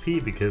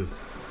XP, because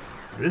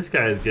this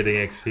guy is getting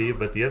XP,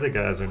 but the other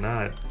guys are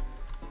not.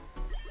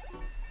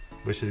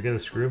 Which is gonna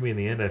screw me in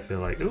the end, I feel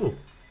like. Ooh.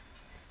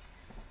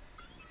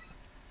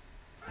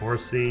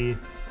 Horsey.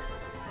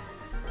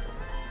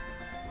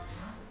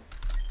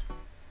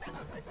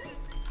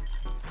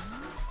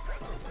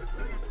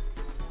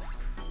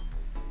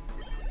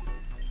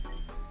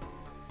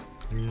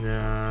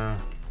 Nah.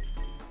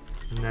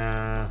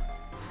 Nah.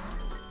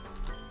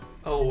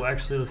 Oh,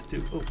 actually,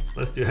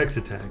 let's do Hex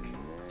Attack.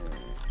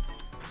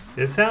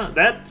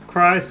 That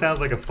cry sounds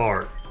like a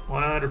fart.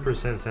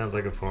 100% sounds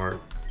like a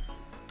fart.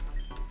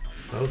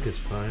 Focus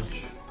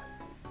Punch.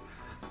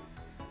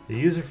 The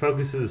user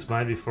focuses its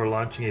mind before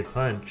launching a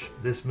punch.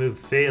 This move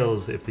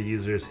fails if the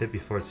user is hit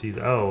before it's used.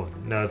 Oh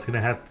no, it's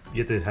gonna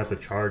you have to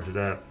charge it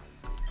up.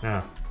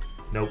 No,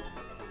 nope.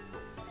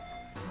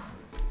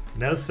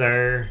 No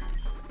sir.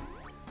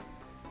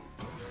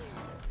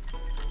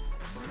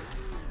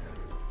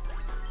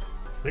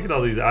 Look at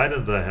all these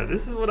items I have.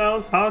 This is what I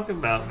was talking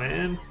about,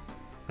 man.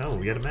 Oh,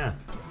 we got a map.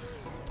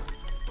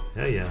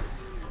 Hell yeah.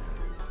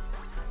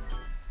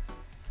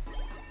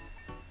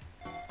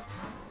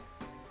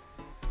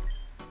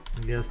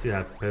 Yeah, let's do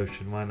Hyper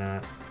Potion. Why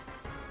not?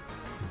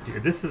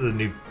 This is a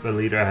new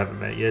leader I haven't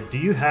met yet. Do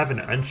you have an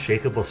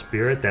unshakable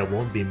spirit that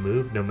won't be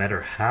moved no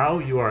matter how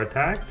you are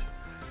attacked?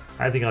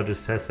 I think I'll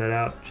just test that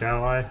out,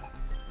 shall I?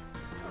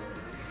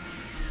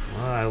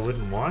 Well, I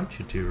wouldn't want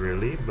you to,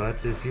 really,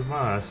 but if you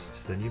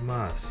must, then you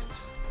must.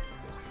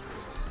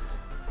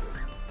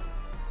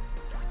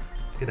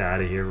 Get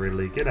out of here,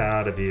 Ridley. Get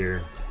out of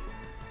here.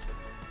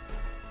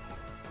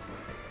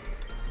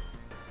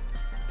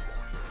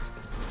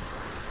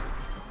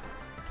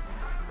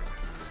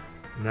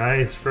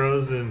 Nice,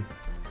 Frozen.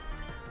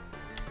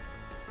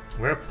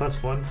 We're at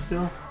 +1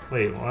 still?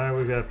 Wait, why are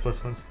we at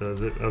 +1 still?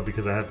 Is it? Oh,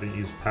 because I have to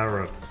use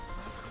power up.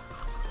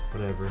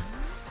 Whatever.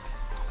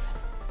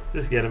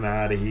 Just get him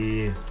out of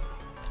here.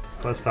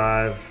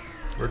 +5.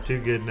 We're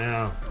too good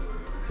now.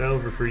 It's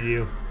over for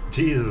you.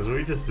 Jesus,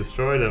 we just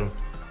destroyed him.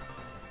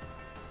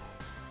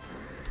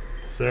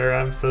 Sir,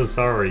 I'm so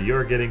sorry.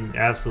 You're getting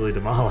absolutely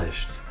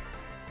demolished.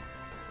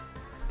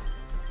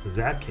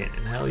 Zap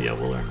Cannon. Hell yeah,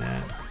 we'll learn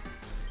that.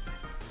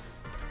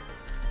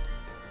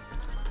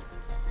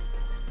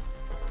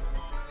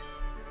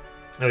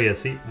 Oh yeah,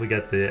 see, we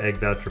got the Egg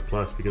Voucher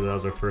Plus because that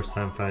was our first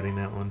time fighting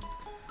that one.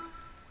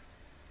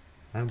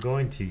 I'm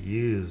going to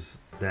use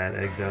that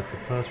Egg Voucher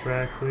Plus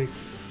right quick.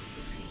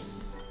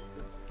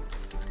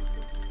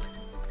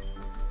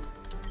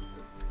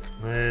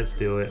 Let's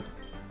do it.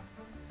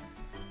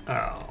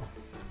 Oh,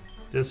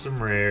 just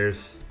some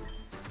rares.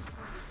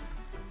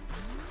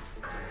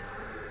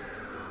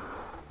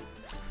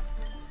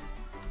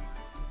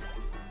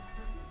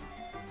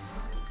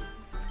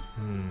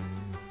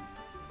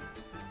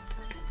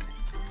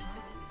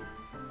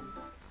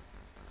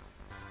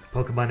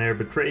 Pokemon never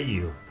betray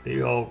you.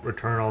 They all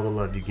return all the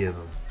love you give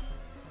them.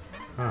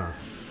 Huh.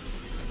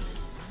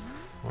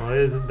 Well,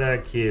 isn't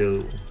that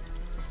cute?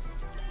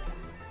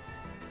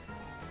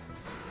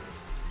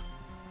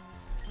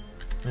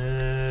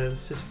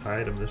 Let's just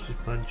fight him. Let's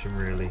just punch him,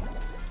 really.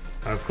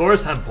 Of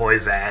course I'm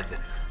poisoned.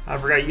 I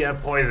forgot you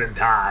have Poison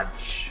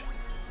Touch.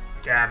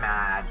 Come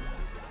on.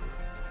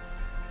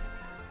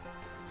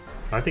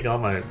 I think all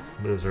my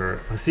moves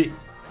are... See,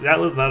 that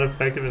was not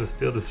effective and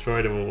still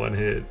destroyed him with one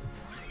hit.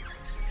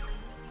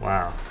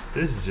 Wow,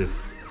 this is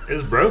just,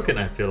 it's broken,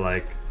 I feel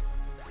like.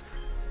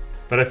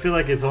 But I feel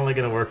like it's only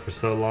going to work for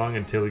so long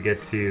until we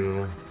get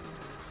to,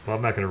 well,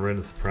 I'm not going to ruin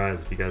the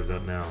surprise if you guys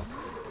don't know.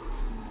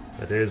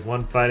 But there's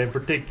one fight in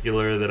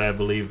particular that I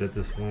believe that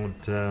this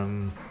won't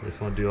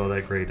do all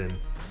that great in.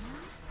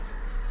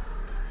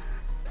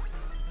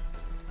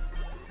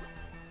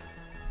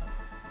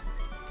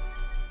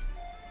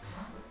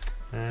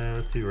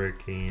 Let's do rare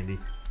candy.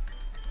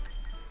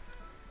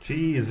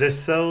 Jeez, they're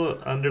so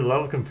under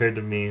level compared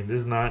to me.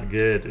 This is not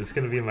good. It's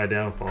gonna be my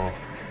downfall.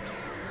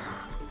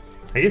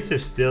 I guess they're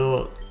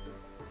still,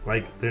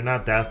 like, they're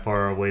not that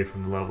far away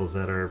from the levels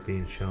that are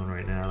being shown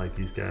right now, like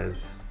these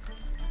guys.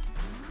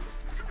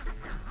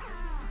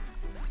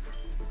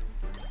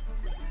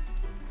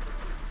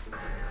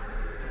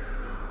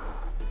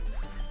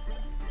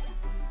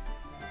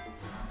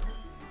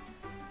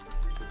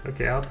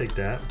 Okay, I'll take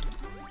that.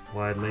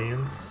 Wide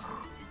lanes.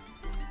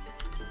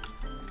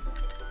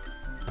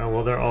 Oh,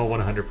 well, they're all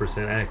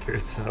 100%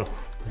 accurate, so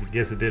I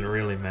guess it didn't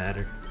really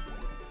matter.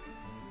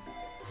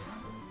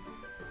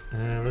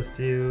 Let's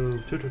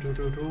do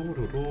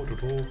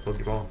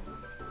Pokeball.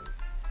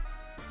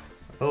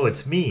 Oh,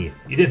 it's me.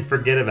 You didn't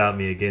forget about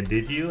me again,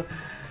 did you?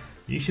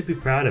 You should be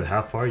proud of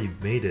how far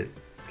you've made it.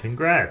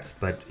 Congrats,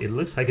 but it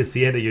looks like it's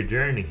the end of your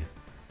journey.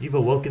 You've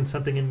awoken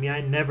something in me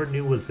I never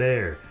knew was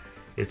there.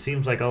 It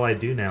seems like all I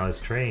do now is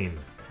train.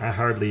 I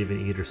hardly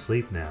even eat or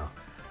sleep now.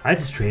 I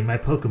just train my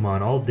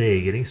Pokemon all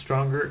day, getting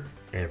stronger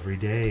every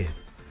day.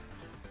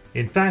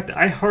 In fact,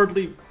 I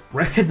hardly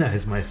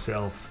recognize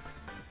myself.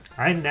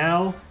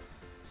 Now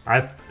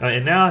I've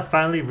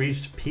finally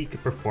reached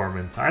peak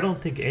performance. I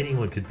don't think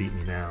anyone could beat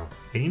me now.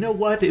 And you know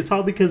what? It's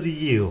all because of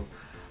you.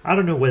 I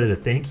don't know whether to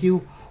thank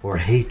you or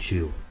hate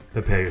you.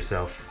 Prepare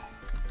yourself.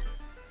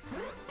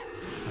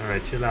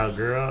 Alright, chill out,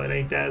 girl. It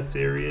ain't that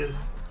serious.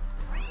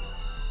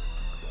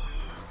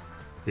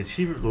 Did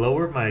she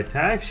lower my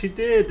attack? She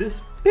did.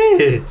 This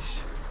bitch.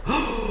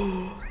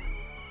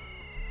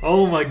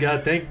 Oh my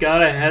god, thank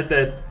god I had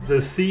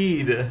the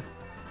seed.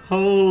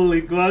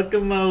 Holy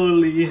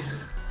guacamole.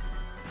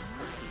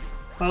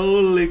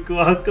 Holy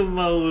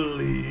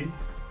guacamole.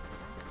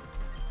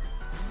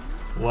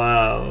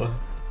 Wow.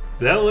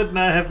 That would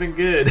not have been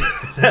good.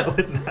 That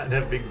would not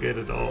have been good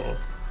at all.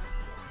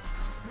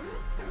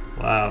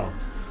 Wow.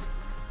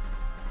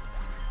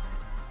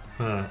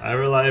 Huh. I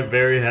rely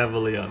very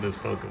heavily on this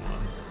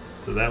Pokemon.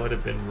 So that would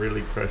have been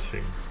really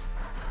crushing.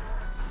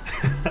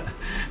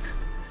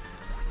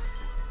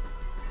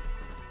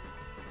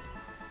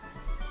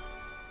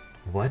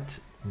 What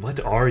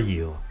are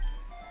you?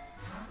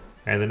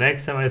 And the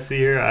next time I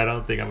see her, I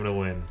don't think I'm gonna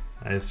win.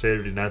 I straight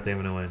up do not think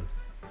I'm gonna win.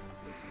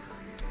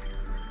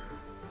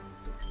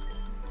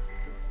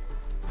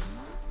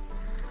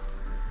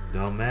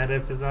 Don't matter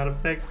if it's not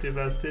effective,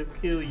 I'll still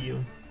kill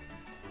you.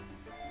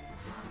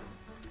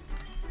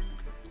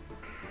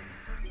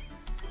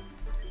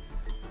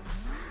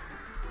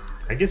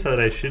 I guess what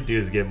I should do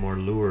is get more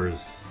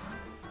lures,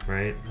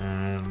 right?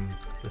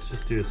 Let's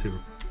just do a super...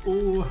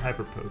 Ooh,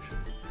 hyper potion.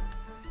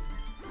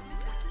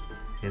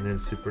 And then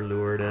super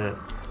lure it up.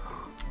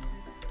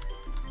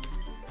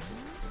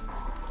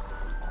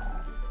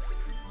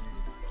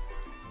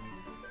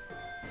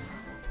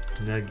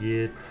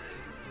 Nugget.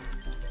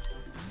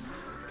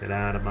 Get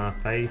out of my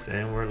face,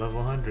 and we're level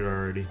 100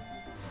 already.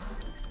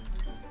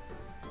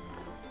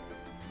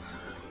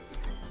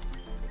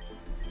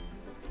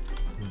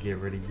 Get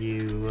rid of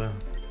you.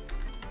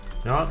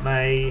 Not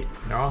me.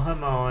 Not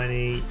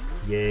Hermione.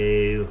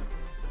 You.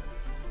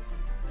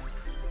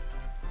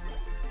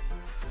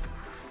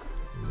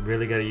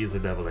 Really gotta use a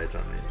double edge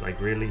on me. Like,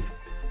 really?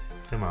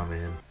 Come on,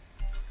 man.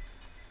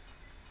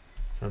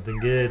 Something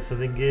good.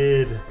 Something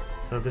good.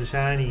 Something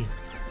shiny.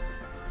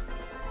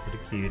 What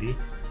a cutie.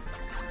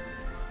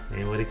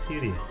 And what a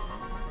cutie.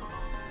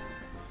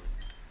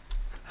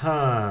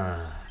 Huh.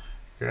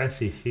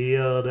 Grassy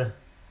field.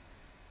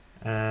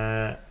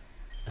 Let's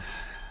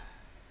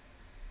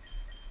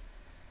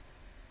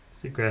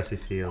do grassy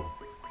field.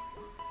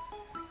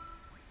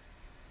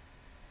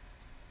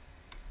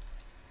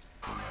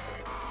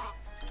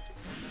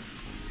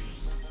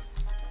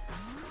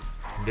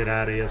 Get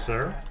out of here,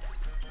 sir.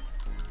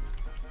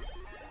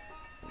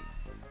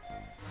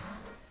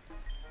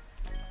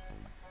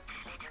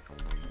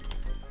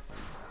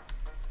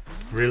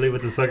 Really,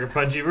 with the sucker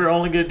punch? You were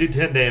only gonna do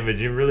 10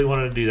 damage. You really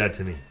wanted to do that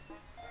to me.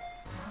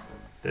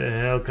 The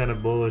hell kind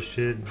of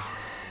bullshit.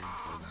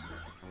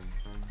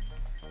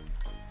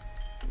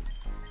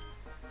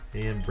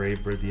 And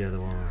Brave Bird the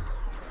other one.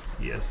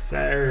 Yes,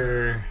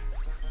 sir.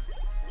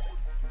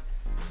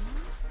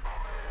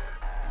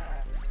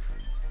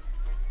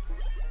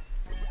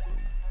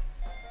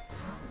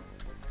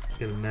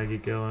 Get a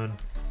nugget going.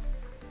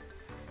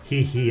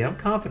 Hee hee, I'm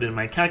confident in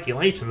my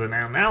calculations and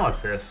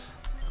analysis.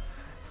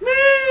 Man,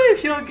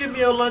 if you don't give me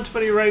your lunch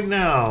money right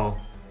now.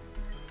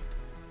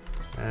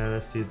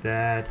 Let's do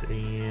that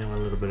and a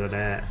little bit of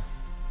that.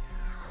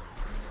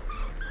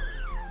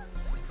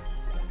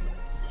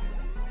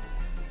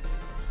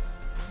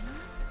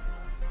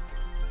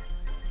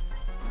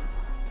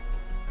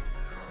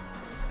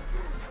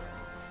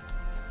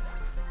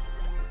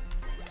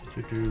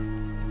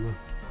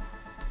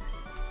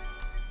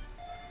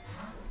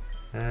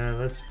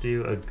 Let's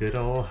do a good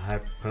old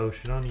hyper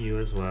potion on you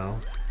as well.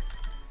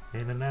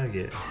 And a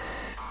nugget.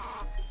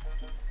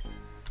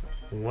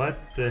 What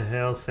the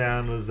hell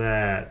sound was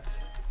that?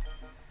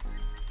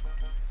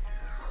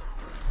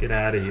 Get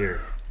out of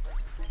here.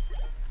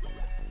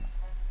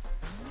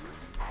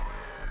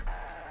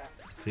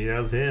 See,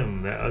 that was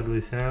him. That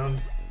ugly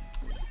sound.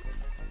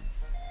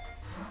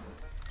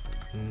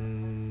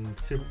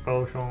 Super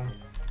potion.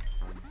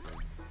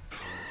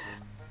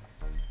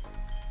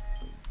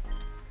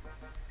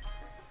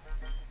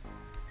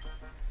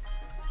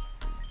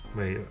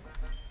 Wait.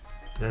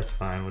 That's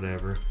fine,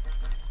 whatever.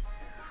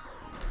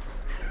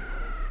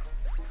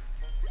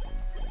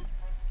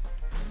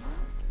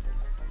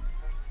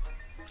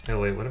 Oh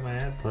wait, what am I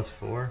at?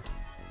 +4?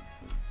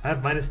 I have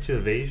 -2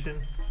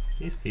 evasion?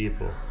 These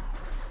people.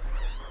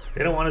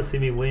 They don't want to see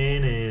me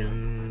win,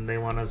 and they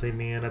want to see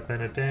me in a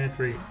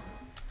penitentiary.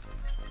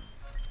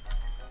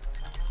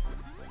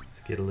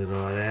 Let's get a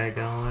little of that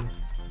going.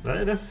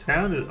 That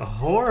sounded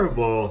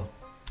horrible.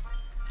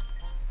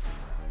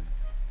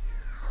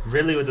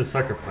 Really, with the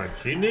sucker punch.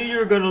 You knew you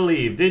were gonna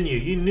leave, didn't you?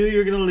 You knew you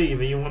were gonna leave,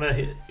 and you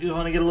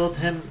wanna get a little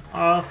 10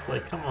 off?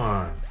 Like, come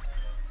on.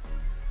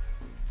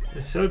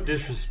 It's so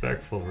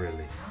disrespectful,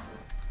 really.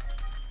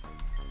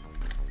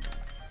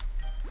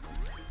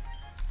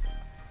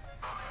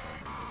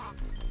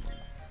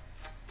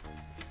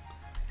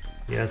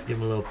 Yeah, let's give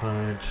him a little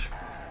punch.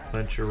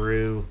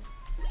 Puncharoo.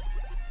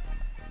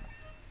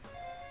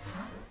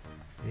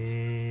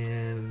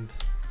 And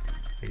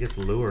I guess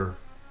lure.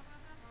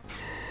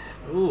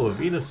 Ooh, a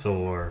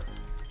Venusaur.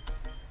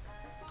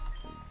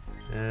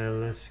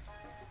 Let's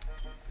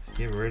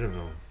get rid of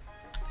him.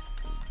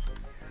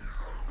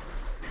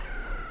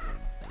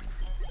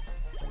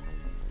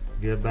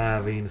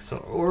 Goodbye,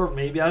 Venusaur. Or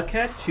maybe I'll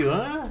catch you,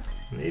 huh?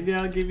 Maybe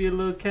I'll give you a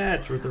little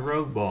catch with the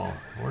Rogue Ball.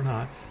 Or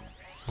not.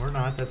 Or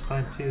not, that's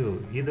fine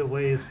too. Either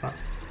way is fine.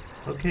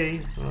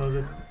 Okay,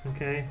 well,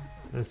 okay.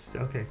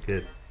 Okay,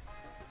 good.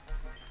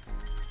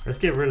 Let's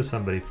get rid of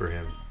somebody for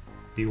him.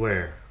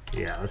 Beware.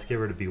 Yeah, let's get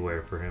rid of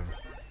Beware for him.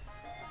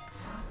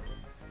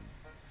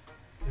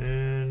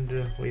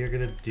 And we are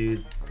gonna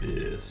do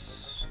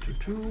this.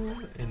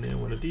 And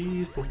then one of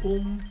these, boom,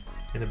 boom,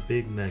 and a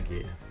big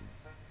nugget.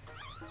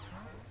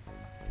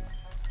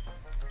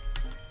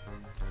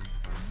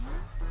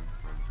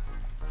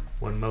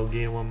 One more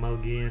again, one more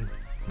again.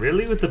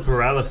 Really, with the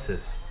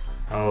paralysis?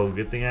 Oh,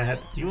 good thing I had.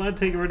 You want to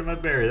take rid of my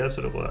berry? That's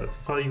what it was.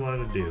 That's all you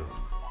wanted to do.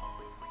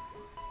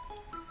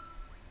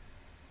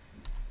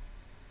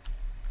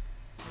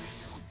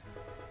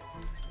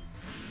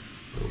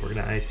 So we're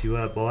gonna ice you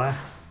up, boy.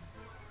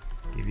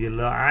 Give you a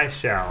little ice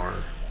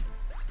shower.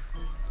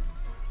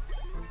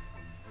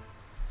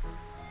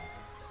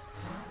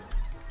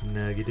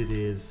 Nugget it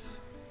is.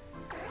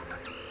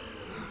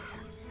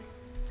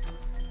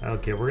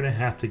 Okay, we're gonna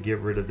have to get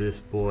rid of this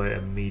boy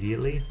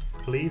immediately,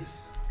 please.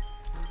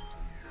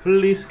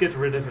 Please get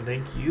rid of him,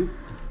 thank you.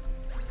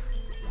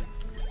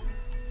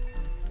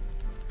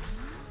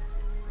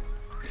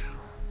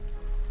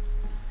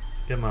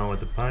 Come on with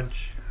the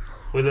punch.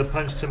 With a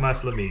punch to my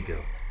flamingo.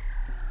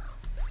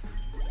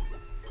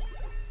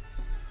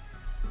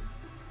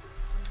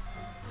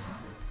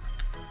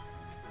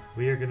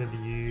 We are gonna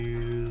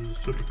use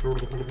one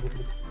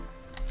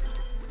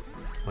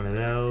of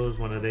those,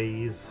 one of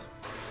these.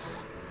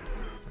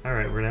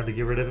 Alright, we're gonna have to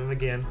get rid of him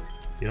again.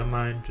 If you don't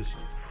mind, just...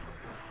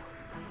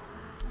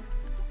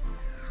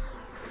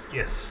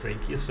 Yes,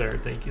 thank you, sir.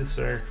 Thank you,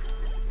 sir.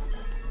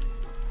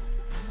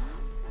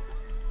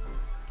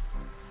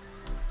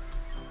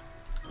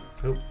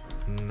 Oh,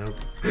 nope.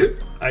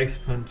 Ice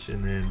Punch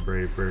and then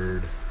Brave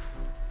Bird.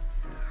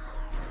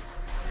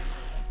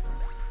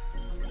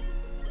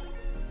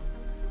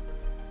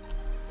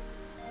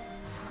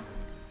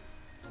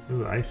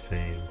 Ooh, Ice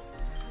Fang.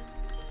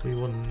 We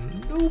will,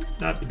 nope,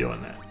 not be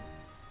doing that.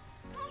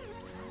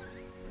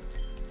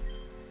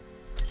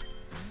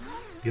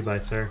 Goodbye,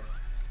 sir.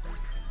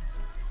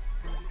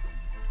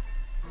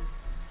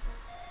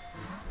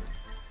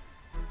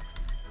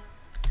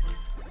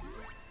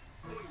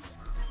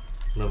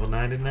 Level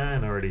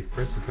 99 already.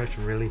 First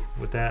impression, really,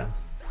 with that.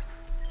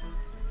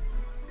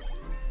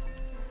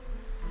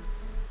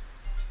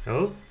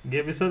 Oh,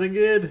 give me something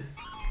good.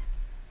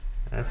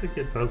 That's a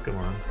good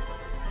Pokemon.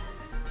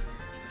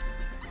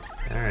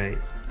 Alright.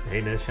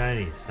 Hey, no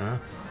shinies, huh?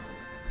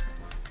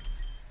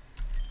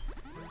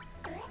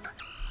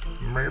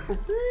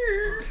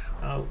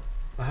 Oh,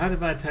 how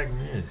did my attack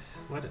miss?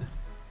 What?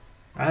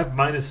 I have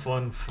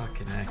 -1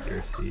 fucking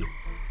accuracy.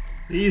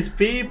 These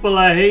people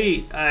I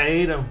hate. I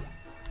hate them.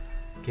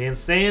 Can't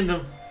stand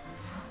them.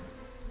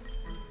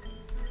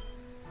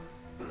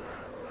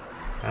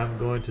 I'm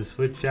going to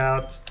switch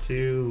out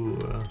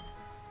to...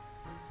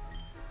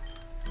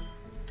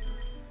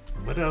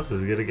 what else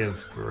is good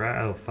against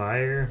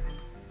fire?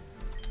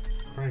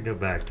 We're gonna go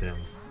back to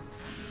him.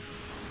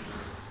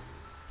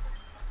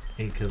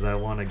 Because I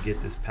want to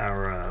get this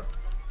power up.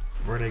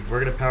 We're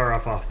gonna power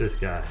off this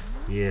guy.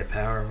 Yeah,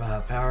 power him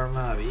up,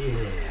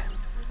 yeah.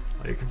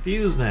 Oh, you're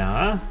confused now,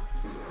 huh?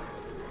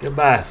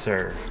 Goodbye,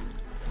 sir.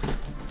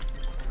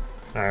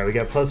 Alright, we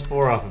got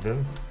 +4 off of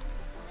him.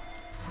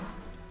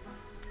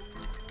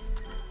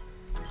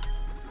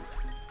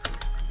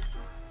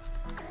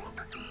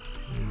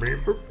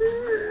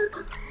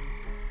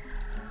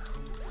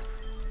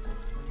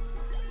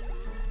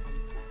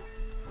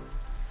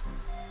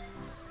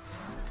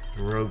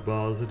 Rogue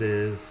balls it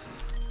is.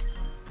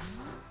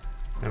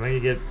 Am I gonna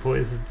get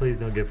poisoned? Please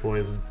don't get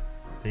poisoned.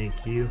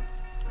 Thank you.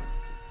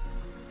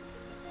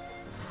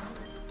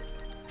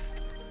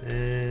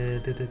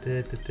 I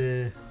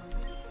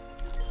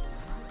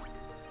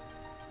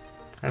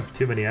have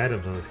too many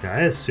items on this guy.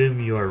 I assume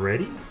you are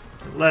ready?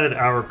 Let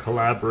our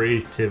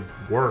collaborative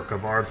work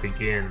of art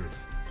begin.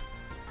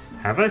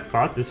 Have I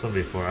fought this one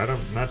before? I'm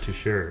not too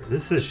sure.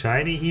 This is a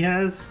shiny he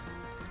has?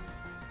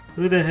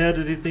 Who the hell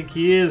does he think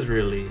he is,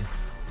 really?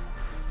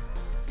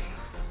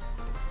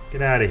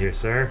 Get out of here,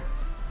 sir.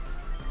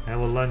 I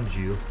will lunge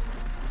you.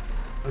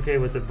 Okay,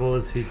 with the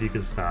bullet seeds you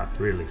can stop,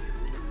 really.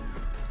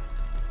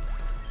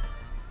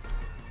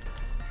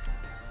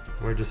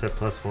 We're just at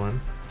 +1.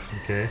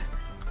 Okay.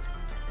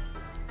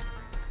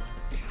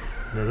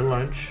 Another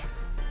lunge.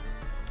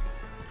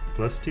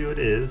 +2 it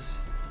is.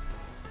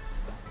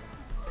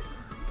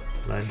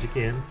 Lunge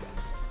again.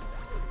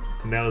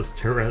 And that was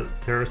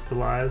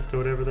terrestrialized or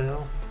whatever the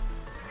hell.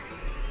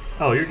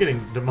 Oh, you're getting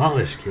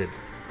demolished, kid.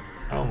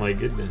 Oh my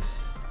goodness.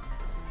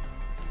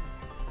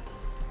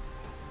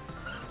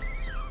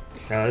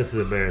 Oh, this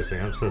is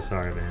embarrassing. I'm so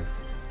sorry, man.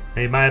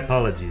 Hey, my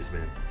apologies,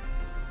 man.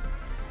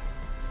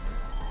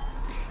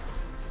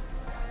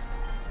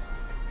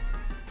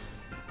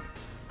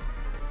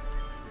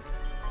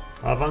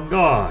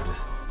 Avant-garde.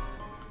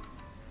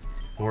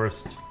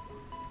 Forest.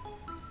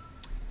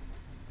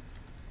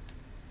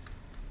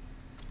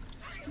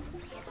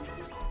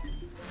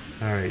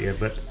 Alright, yeah,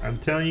 but I'm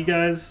telling you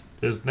guys,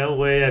 there's no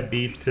way I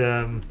beat,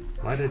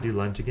 why did I do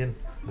lunge again?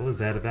 What was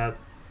that about?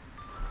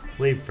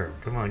 Sleep firm.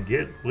 Come on,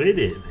 get with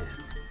it, man.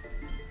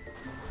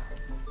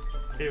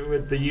 Get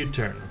with the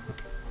U-turn.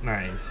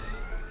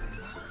 Nice.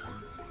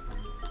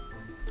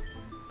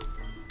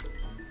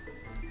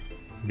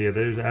 Yeah,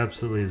 there's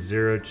absolutely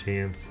zero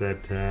chance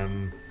that,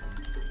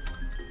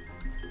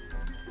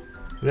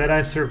 that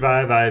I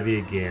survive Ivy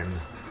again.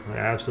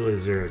 Absolutely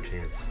zero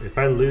chance. If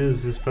I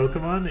lose this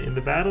Pokemon in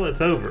the battle, it's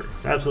over.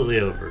 It's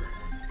absolutely over.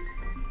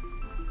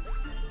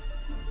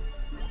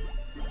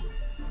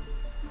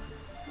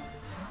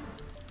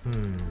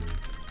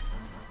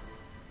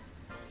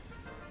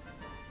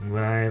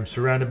 When I am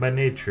surrounded by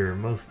nature,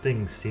 most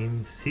things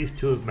cease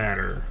to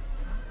matter.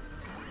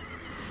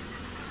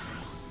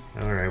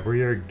 Alright,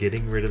 we are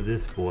getting rid of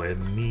this boy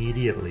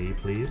immediately,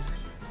 please.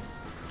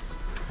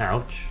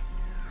 Ouch.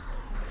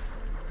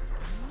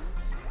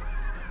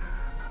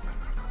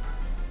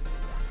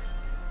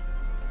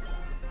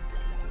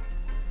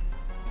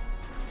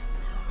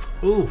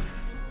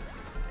 Oof.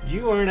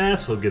 You are an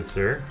asshole, good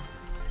sir.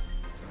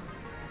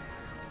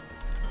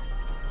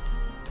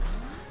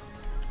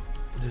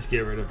 Just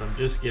get rid of him.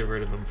 Just get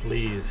rid of him,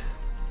 please.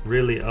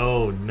 Really?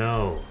 Oh,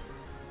 no.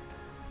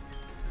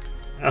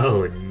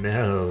 Oh,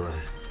 no.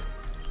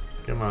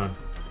 Come on.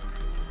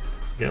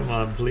 Come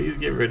on, please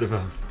get rid of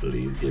him.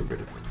 Please get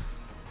rid of him.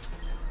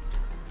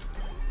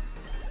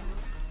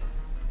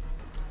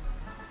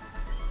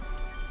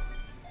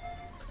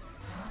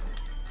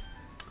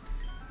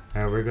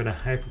 Alright, we're gonna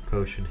Hyper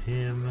Potion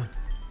him.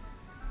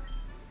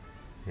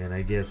 And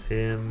I guess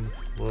him,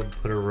 we'll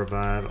put a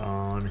revive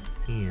on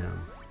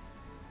him.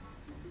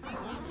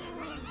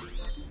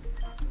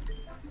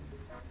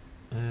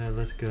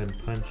 Let's go ahead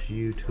and punch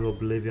you to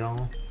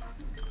oblivion.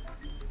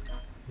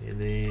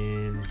 And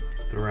then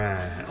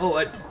Thrash. Oh,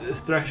 is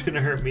Thrash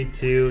gonna hurt me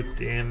too?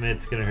 Damn it,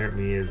 it's gonna hurt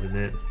me, isn't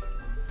it?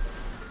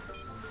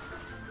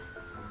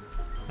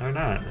 Or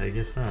not, I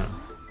guess not.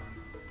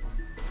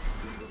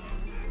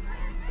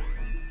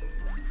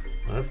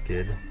 Well, that's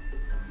good.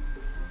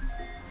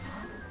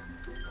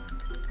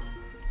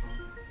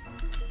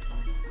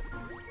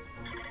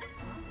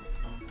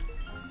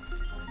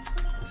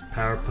 Let's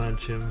power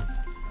punch him.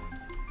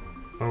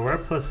 Oh, we're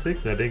at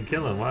 +6. I didn't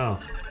kill him. Wow.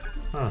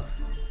 Huh.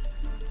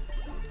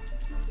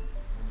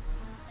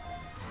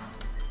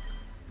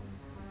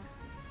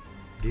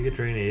 Giga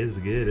Drain is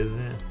good, isn't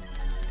it?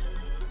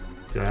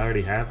 Do I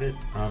already have it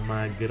on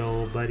my good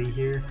old buddy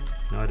here?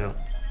 No, I don't.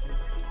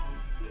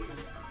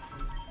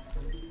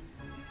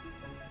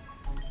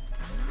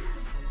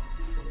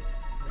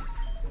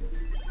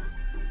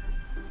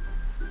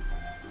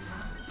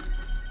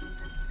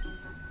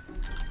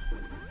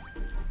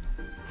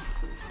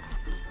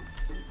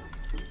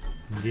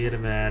 Get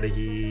him out of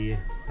here.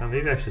 Oh,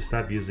 maybe I should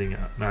stop using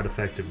not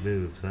effective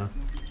moves, huh?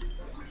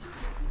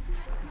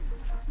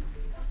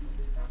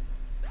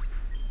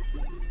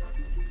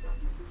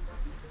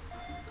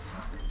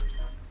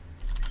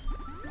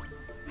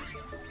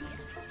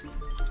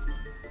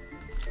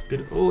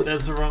 Good. Oh,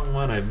 that's the wrong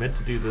one. I meant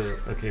to do the...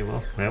 Okay,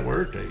 well, that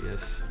worked, I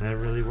guess. That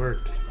really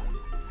worked.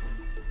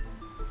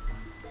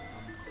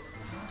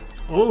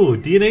 Oh,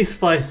 DNA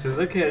splices.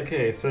 Okay,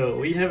 okay. So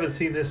we haven't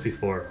seen this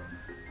before.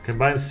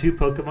 Combines two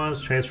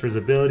Pokemons, transfers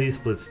abilities,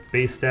 splits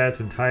base stats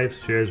and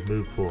types, shares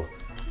move pool.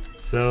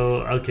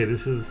 So, okay,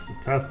 this is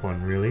a tough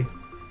one, really.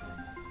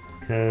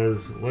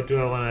 Because what do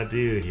I want to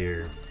do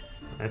here?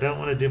 I don't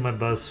want to do my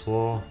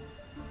Buzzwole.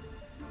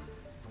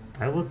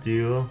 I will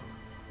do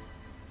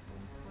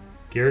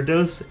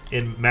Gyarados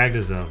in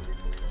Magnezone.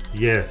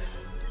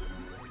 Yes.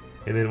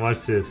 And then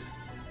watch this.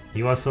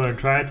 He wants to learn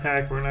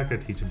Tri-Attack. We're not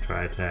going to teach him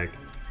Tri-Attack.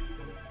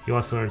 He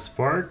wants to learn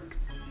Spark.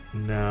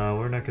 No,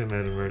 we're not going to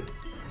measure it.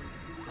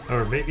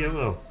 Or maybe I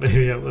will.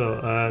 Maybe I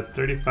will.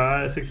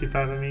 35,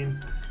 65, I mean.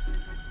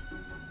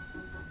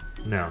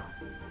 No.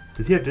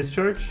 Does he have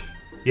Discharge?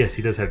 Yes,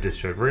 he does have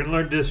Discharge. We're going to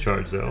learn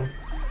Discharge, though.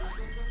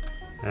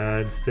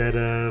 Instead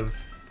of...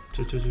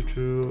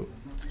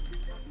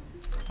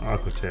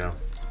 Aqua Tail.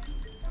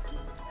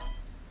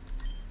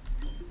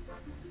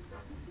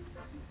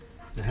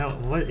 How,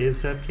 what is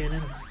Zap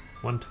Cannon?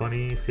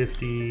 120,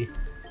 50...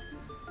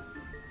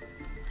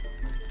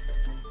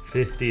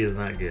 50 is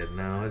not good.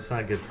 No, it's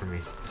not good for me.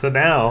 So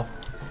now,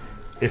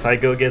 if I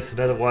go against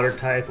another water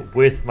type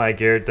with my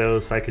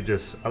Gyarados, I could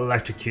just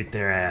electrocute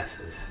their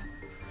asses.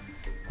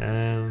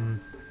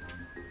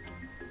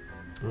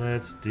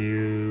 Let's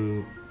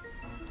do...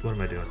 What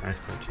am I doing? Ice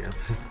Punch, yeah.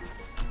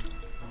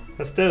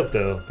 That's dope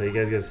though, that you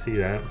guys get to see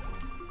that.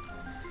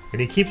 And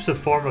he keeps the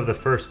form of the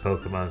first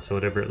Pokemon, so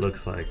whatever it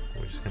looks like,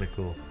 which is kind of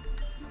cool.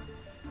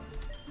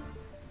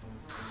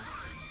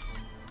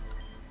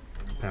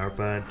 Power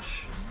Punch.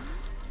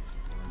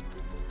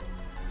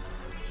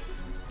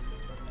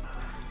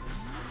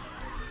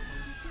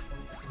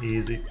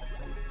 Easy.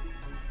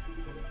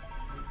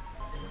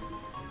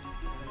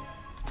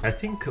 I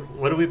think,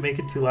 what did we make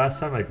it to last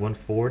time? Like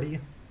 140?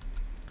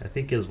 I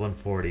think it was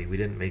 140. We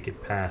didn't make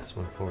it past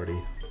 140.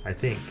 I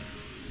think.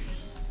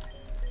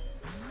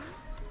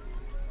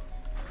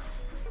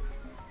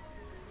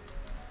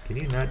 Can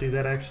you not do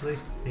that actually?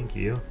 Thank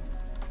you.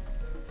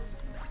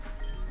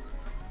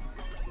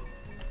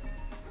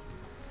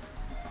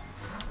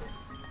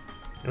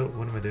 Oh,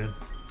 what am I doing?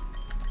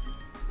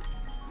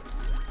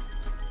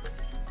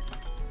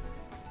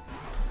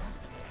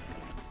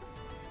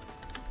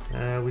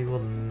 We will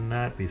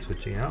not be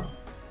switching out.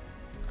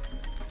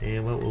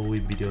 And what will we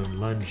be doing?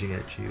 Lunging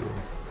at you.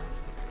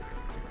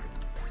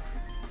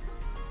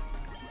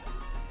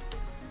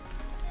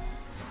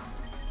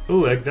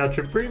 Ooh, Egg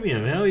Voucher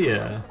Premium, hell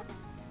yeah.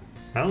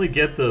 I only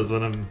get those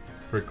when I'm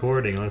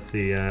recording. Let's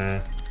see,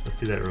 let's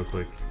do that real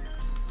quick.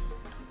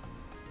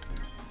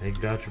 Egg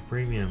Voucher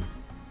Premium.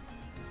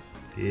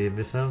 Give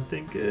me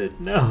something good.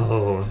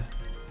 No.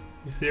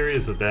 You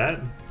serious with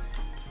that?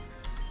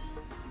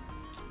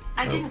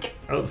 I didn't get...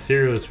 Oh,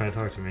 Cereal is trying to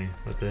talk to me.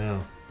 What the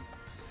hell?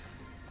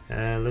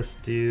 Let's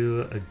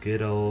do a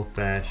good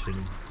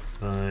old-fashioned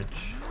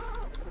punch.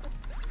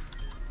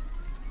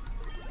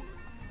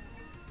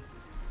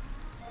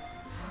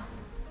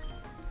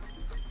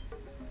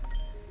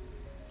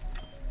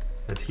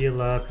 Let's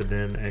heal up and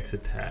then X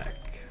attack.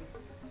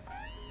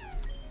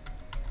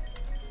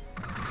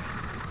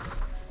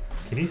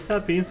 Can you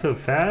stop being so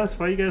fast?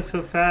 Why are you guys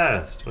so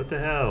fast? What the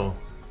hell?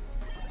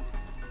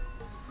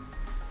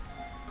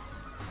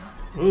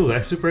 Ooh,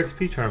 X Super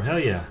XP Charm, hell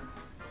yeah.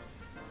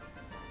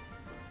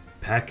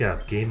 Pack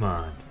up, game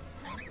on.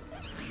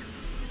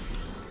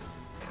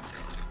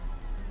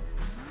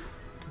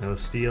 No,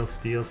 steal,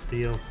 steal,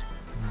 steal.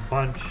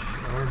 Bunch,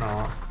 or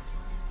not.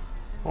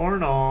 Or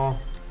not.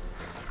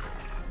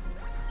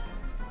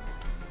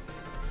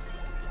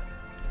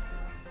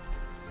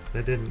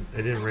 It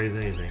didn't raise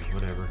anything,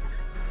 whatever.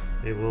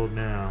 It will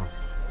now.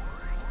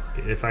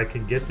 If I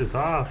can get this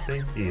off,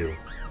 thank you.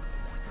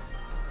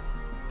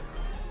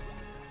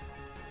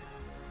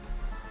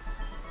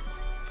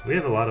 We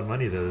have a lot of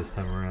money though this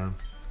time around,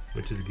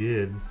 which is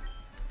good.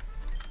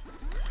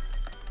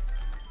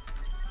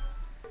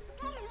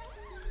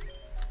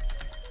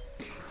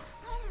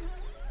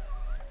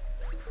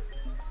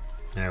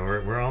 Yeah,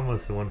 we're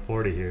almost to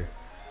 140 here.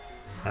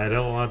 I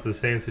don't want the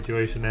same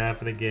situation to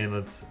happen again.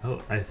 Let's...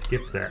 Oh, I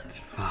skipped that.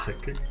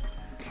 Fuck.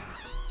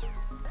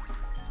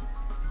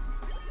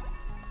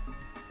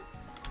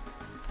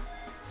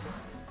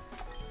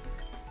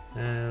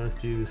 Let's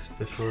do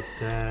special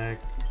attack.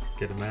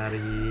 Get him out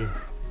of here.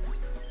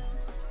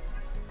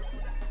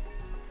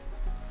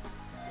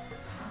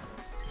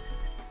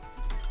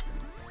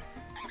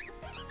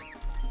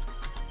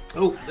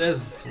 Oh,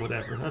 that's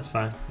whatever. That's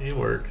fine. It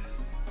works.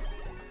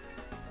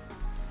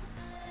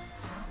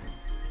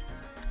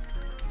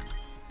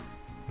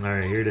 All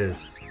right, here it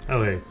is.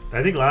 Oh wait,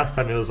 I think last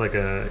time it was like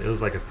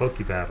a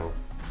Poke battle,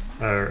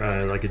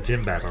 or like a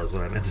gym battle is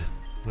what I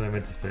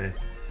meant to say.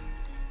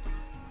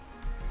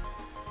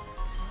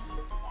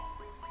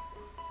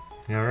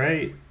 All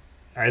right,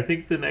 I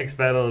think the next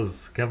battle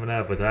is coming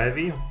up with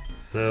Ivy,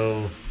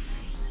 so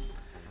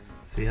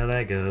see how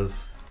that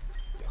goes.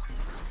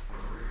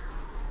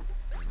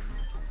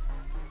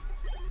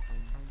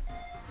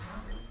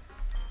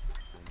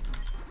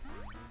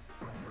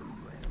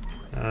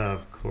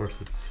 Of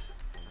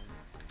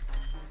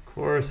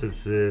course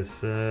it's this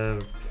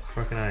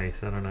fucking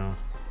ice. I don't know.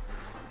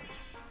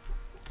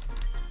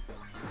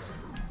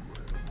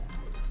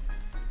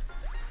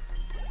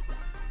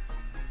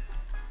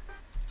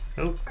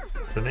 Oh,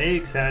 some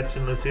eggs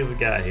hatching. Let's see what we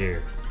got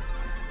here.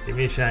 Give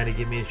me a shiny,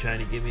 give me a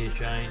shiny, give me a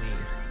shiny.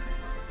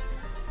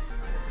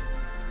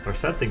 Or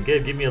something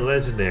good. Give me a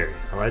legendary.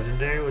 A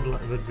legendary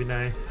would be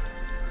nice.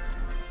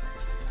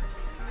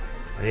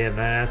 Hey, I'm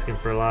not asking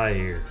for a lot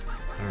here.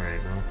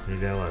 Alright, well,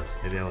 maybe I was.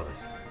 Maybe I was.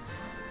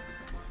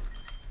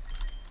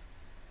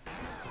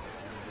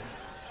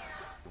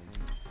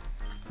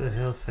 What the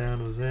hell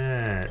sound was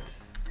that?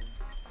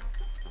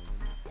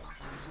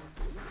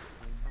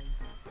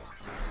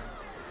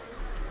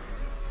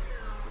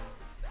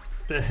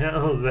 What the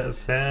hell is that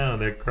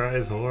sound? That cry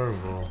is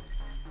horrible.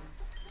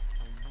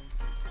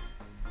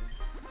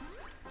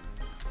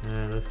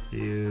 Let's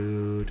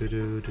do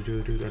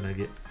and I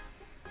get.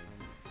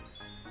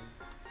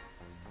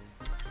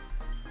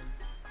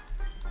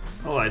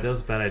 Oh, that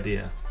was a bad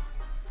idea.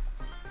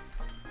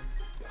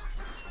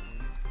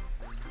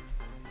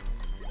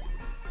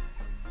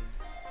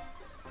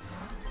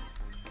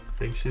 I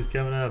think she's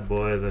coming up,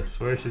 boys. I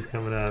swear she's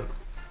coming up.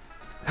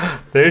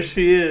 There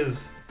she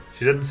is.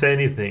 She doesn't say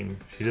anything.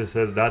 She just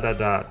says dot dot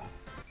dot.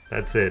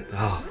 That's it.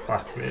 Oh,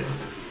 fuck, man.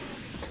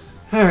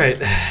 Alright,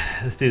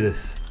 let's do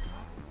this.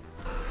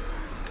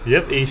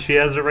 Yep, she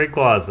has a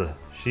Rayquaza.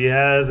 She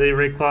has a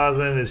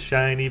Rayquaza and it's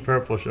shiny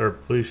purple, or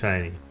blue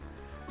shiny.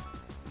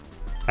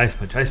 Ice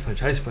punch, ice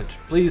punch, ice punch.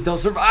 Please don't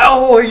survive.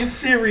 Oh, are you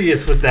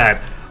serious with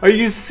that? Are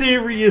you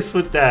serious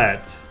with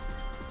that?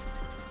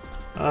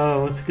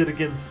 Oh, what's good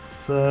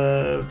against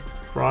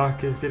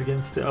Brock is good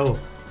against oh,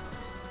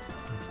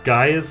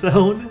 Gaia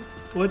Zone?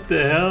 What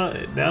the hell?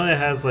 Now it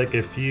has like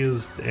a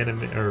fused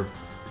animation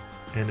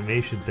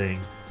thing.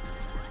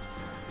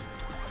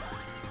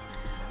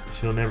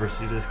 She'll never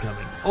see this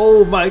coming.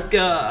 Oh my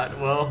god!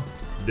 Well,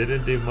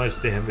 didn't do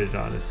much damage,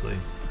 honestly.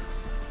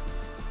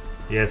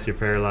 Yes, you're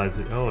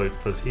paralyzed. Oh, it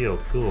was healed.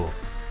 Cool.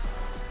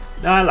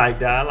 No, I like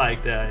that. I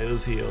like that. It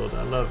was healed.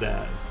 I love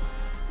that.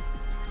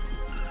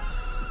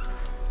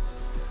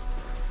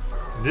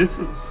 This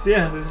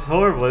is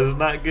horrible. This is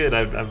not good.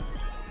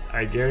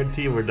 I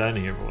guarantee we're done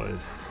here,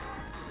 boys.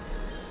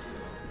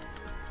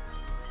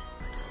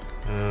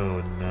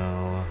 Oh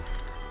no.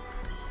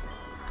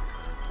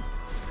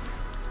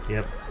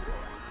 Yep.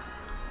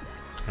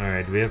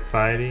 Alright, do we have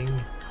fighting?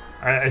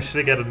 I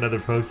should have got another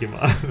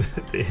Pokemon.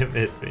 Damn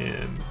it,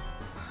 man.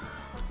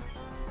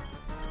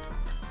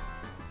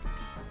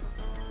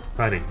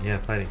 Fighting, yeah,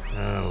 fighting.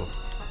 Oh.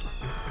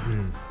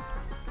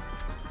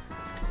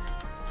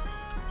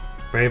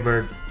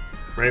 Braybird.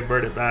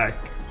 Braybird it back.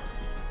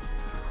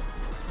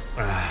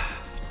 Ah,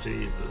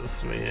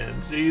 Jesus, man.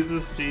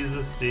 Jesus,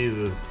 Jesus,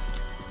 Jesus.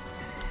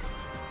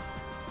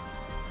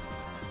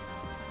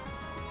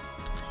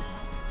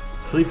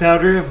 Sleep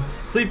powder him!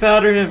 Sleep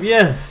powder him!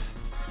 Yes!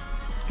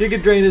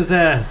 Giga drain his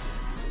ass!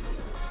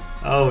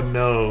 Oh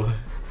no.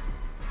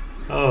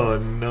 Oh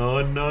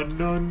no, no,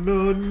 no,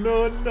 no,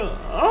 no, no.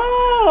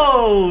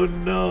 Oh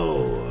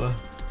no.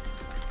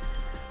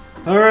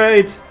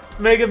 Alright,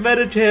 Mega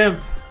Metachamp!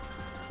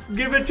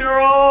 Give it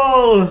your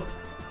all!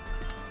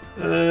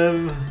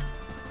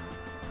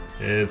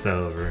 It's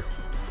over.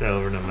 It's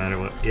over no matter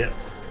what. Yep.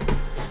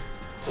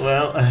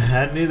 Well,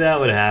 I knew that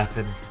would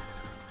happen.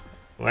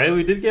 Well,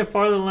 we did get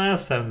farther than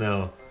last time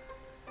though.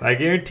 I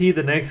guarantee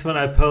the next one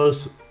I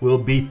post will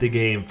beat the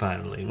game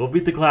finally. We'll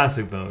beat the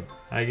classic mode.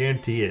 I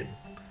guarantee it.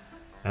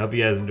 I hope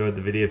you guys enjoyed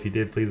the video. If you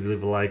did, please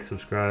leave a like,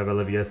 subscribe. I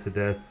love you guys to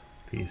death.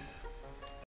 Peace.